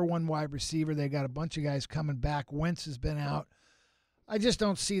 they're number one wide receiver. They got a bunch of guys coming back. Wentz has been out. I just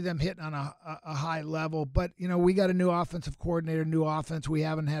don't see them hitting on a high level. But, we got a new offensive coordinator, new offense. We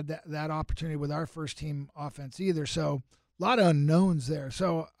haven't had that opportunity with our first-team offense either. So a lot of unknowns there.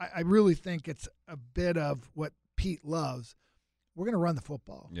 So I really think it's a bit of what Pete loves. We're going to run the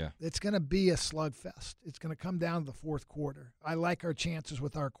football. Yeah. It's going to be a slugfest. It's going to come down to the fourth quarter. I like our chances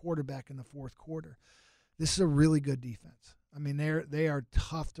with our quarterback in the fourth quarter. This is a really good defense. I mean, they are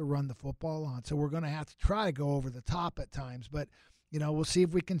tough to run the football on. So we're going to have to try to go over the top at times. But, we'll see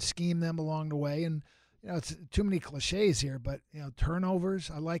if we can scheme them along the way. And, it's too many cliches here. But,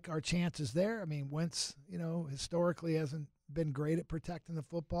 turnovers, I like our chances there. I mean, Wentz, historically hasn't been great at protecting the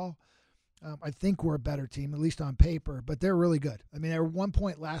football. I think we're a better team, at least on paper, but they're really good. I mean, at one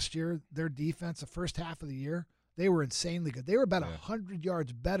point last year, their defense, the first half of the year, they were insanely good. They were about 100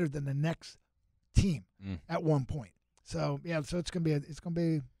 yards better than the next team at one point. So so it's gonna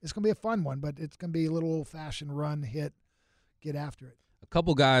be a fun one, but it's gonna be a little old-fashioned run, hit, get after it. A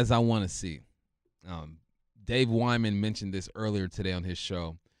couple guys I want to see. Dave Wyman mentioned this earlier today on his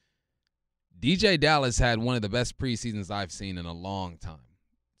show. DJ Dallas had one of the best preseasons I've seen in a long time.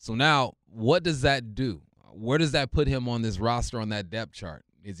 So now, what does that do? Where does that put him on this roster on that depth chart?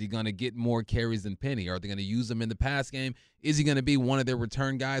 Is he going to get more carries than Penny? Are they going to use him in the pass game? Is he going to be one of their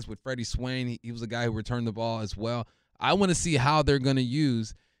return guys with Freddie Swain? He was a guy who returned the ball as well. I want to see how they're going to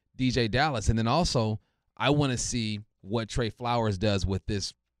use DJ Dallas. And then also, I want to see what Trey Flowers does with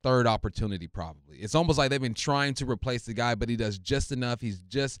this third opportunity probably. It's almost like they've been trying to replace the guy, but he does just enough.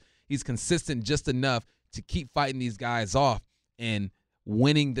 He's consistent just enough to keep fighting these guys off and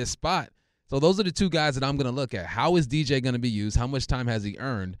winning this spot. So those are the two guys that I'm going to look at. How is DJ going to be used? How much time has he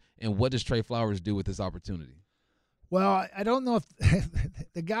earned? And what does Trey Flowers do with this opportunity? Well, I don't know if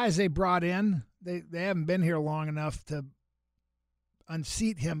the guys they brought in, they haven't been here long enough to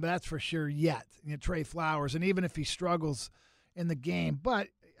unseat him, but that's for sure yet. Trey Flowers, and even if he struggles in the game, but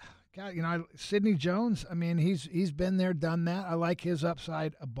God, Sidney Jones, I mean, he's been there, done that. I like his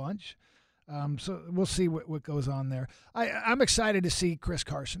upside a bunch. So we'll see what goes on there. I'm excited to see Chris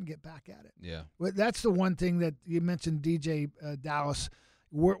Carson get back at it. Yeah. That's the one thing that you mentioned, DJ Dallas.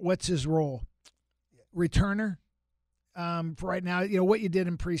 What's his role? Returner. For right now, what you did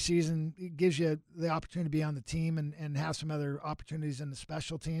in preseason, it gives you the opportunity to be on the team and have some other opportunities in the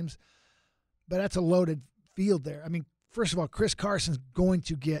special teams. But that's a loaded field there. I mean, first of all, Chris Carson's going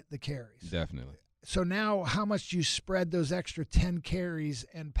to get the carries. Definitely. So now how much do you spread those extra 10 carries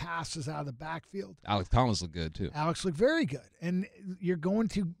and passes out of the backfield? Alex Collins looked good, too. Alex looked very good. And you're going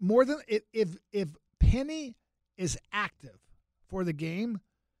to more than if Penny is active for the game,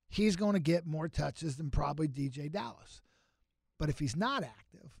 he's going to get more touches than probably DJ Dallas. But if he's not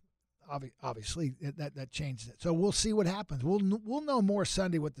active, obviously that changes it. So we'll see what happens. We'll know more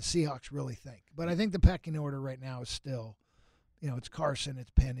Sunday what the Seahawks really think. But I think the pecking order right now is still – it's Carson, it's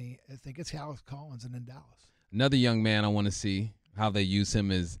Penny. I think it's Alex Collins and then Dallas. Another young man I want to see how they use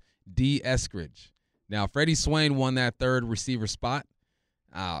him is D. Eskridge. Now, Freddie Swain won that third receiver spot.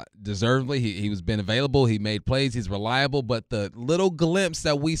 Deservedly, he's been available. He made plays. He's reliable. But the little glimpse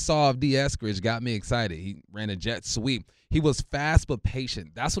that we saw of D. Eskridge got me excited. He ran a jet sweep. He was fast but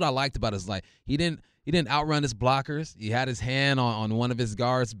patient. That's what I liked about his life. He didn't outrun his blockers. He had his hand on one of his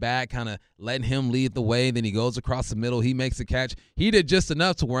guards' back, kind of letting him lead the way. Then he goes across the middle. He makes a catch. He did just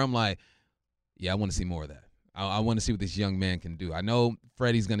enough to where I'm like, yeah, I want to see more of that. I want to see what this young man can do. I know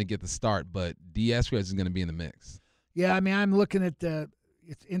Freddie's going to get the start, but D. Eskridge is going to be in the mix. Yeah, I mean, I'm looking at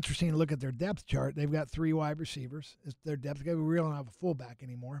it's interesting to look at their depth chart. They've got 3 wide receivers. It's their depth. We really don't have a fullback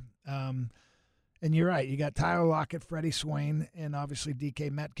anymore. And you're right. You got Tyler Lockett, Freddie Swain, and obviously DK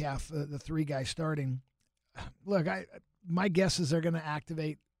Metcalf, the 3 guys starting. Look, my guess is they're going to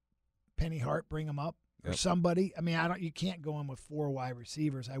activate Penny Hart, bring him up, or somebody. I mean, you can't go in with 4 wide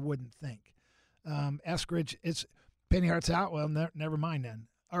receivers, I wouldn't think. Eskridge, it's Penny Hart's out. Well, never mind then.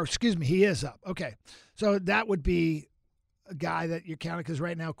 Or excuse me, he is up. Okay, so that would be a guy that you're counting because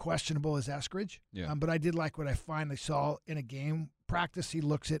right now questionable is Eskridge. Yeah. But I did like what I finally saw in a game practice. He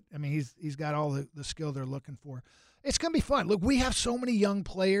looks at. I mean, he's got all the skill they're looking for. It's going to be fun. Look, we have so many young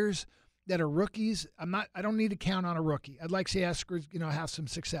players that are rookies, I don't need to count on a rookie. I'd like to see Esker, have some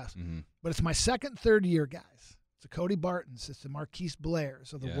success. Mm-hmm. But it's my second, third year guys. It's the Cody Bartons, it's the Marquise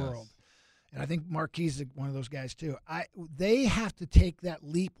Blairs of the world. And I think Marquise is one of those guys too. They have to take that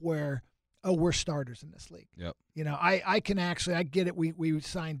leap where, we're starters in this league. Yep. I can actually, I get it. We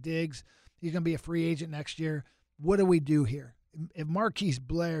signed Diggs. He's going to be a free agent next year. What do we do here? If Marquise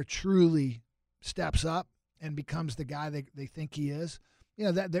Blair truly steps up and becomes the guy they think he is,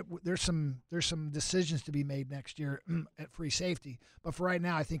 that there's some decisions to be made next year at free safety. But for right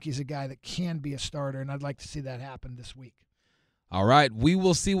now, I think he's a guy that can be a starter, and I'd like to see that happen this week. All right, we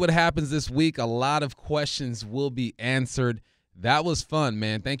will see what happens this week. A lot of questions will be answered. That was fun,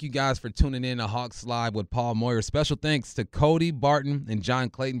 man. Thank you guys for tuning in to Hawks Live with Paul Moyer. Special thanks to Cody Barton and John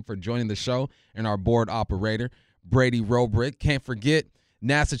Clayton for joining the show, and our board operator, Brady Robrick. Can't forget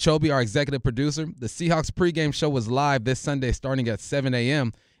NASA Chobe, our executive producer. The Seahawks pregame show was live this Sunday starting at 7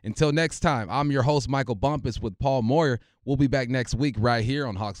 a.m. Until next time, I'm your host, Michael Bumpus, with Paul Moyer. We'll be back next week right here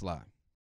on Hawks Live.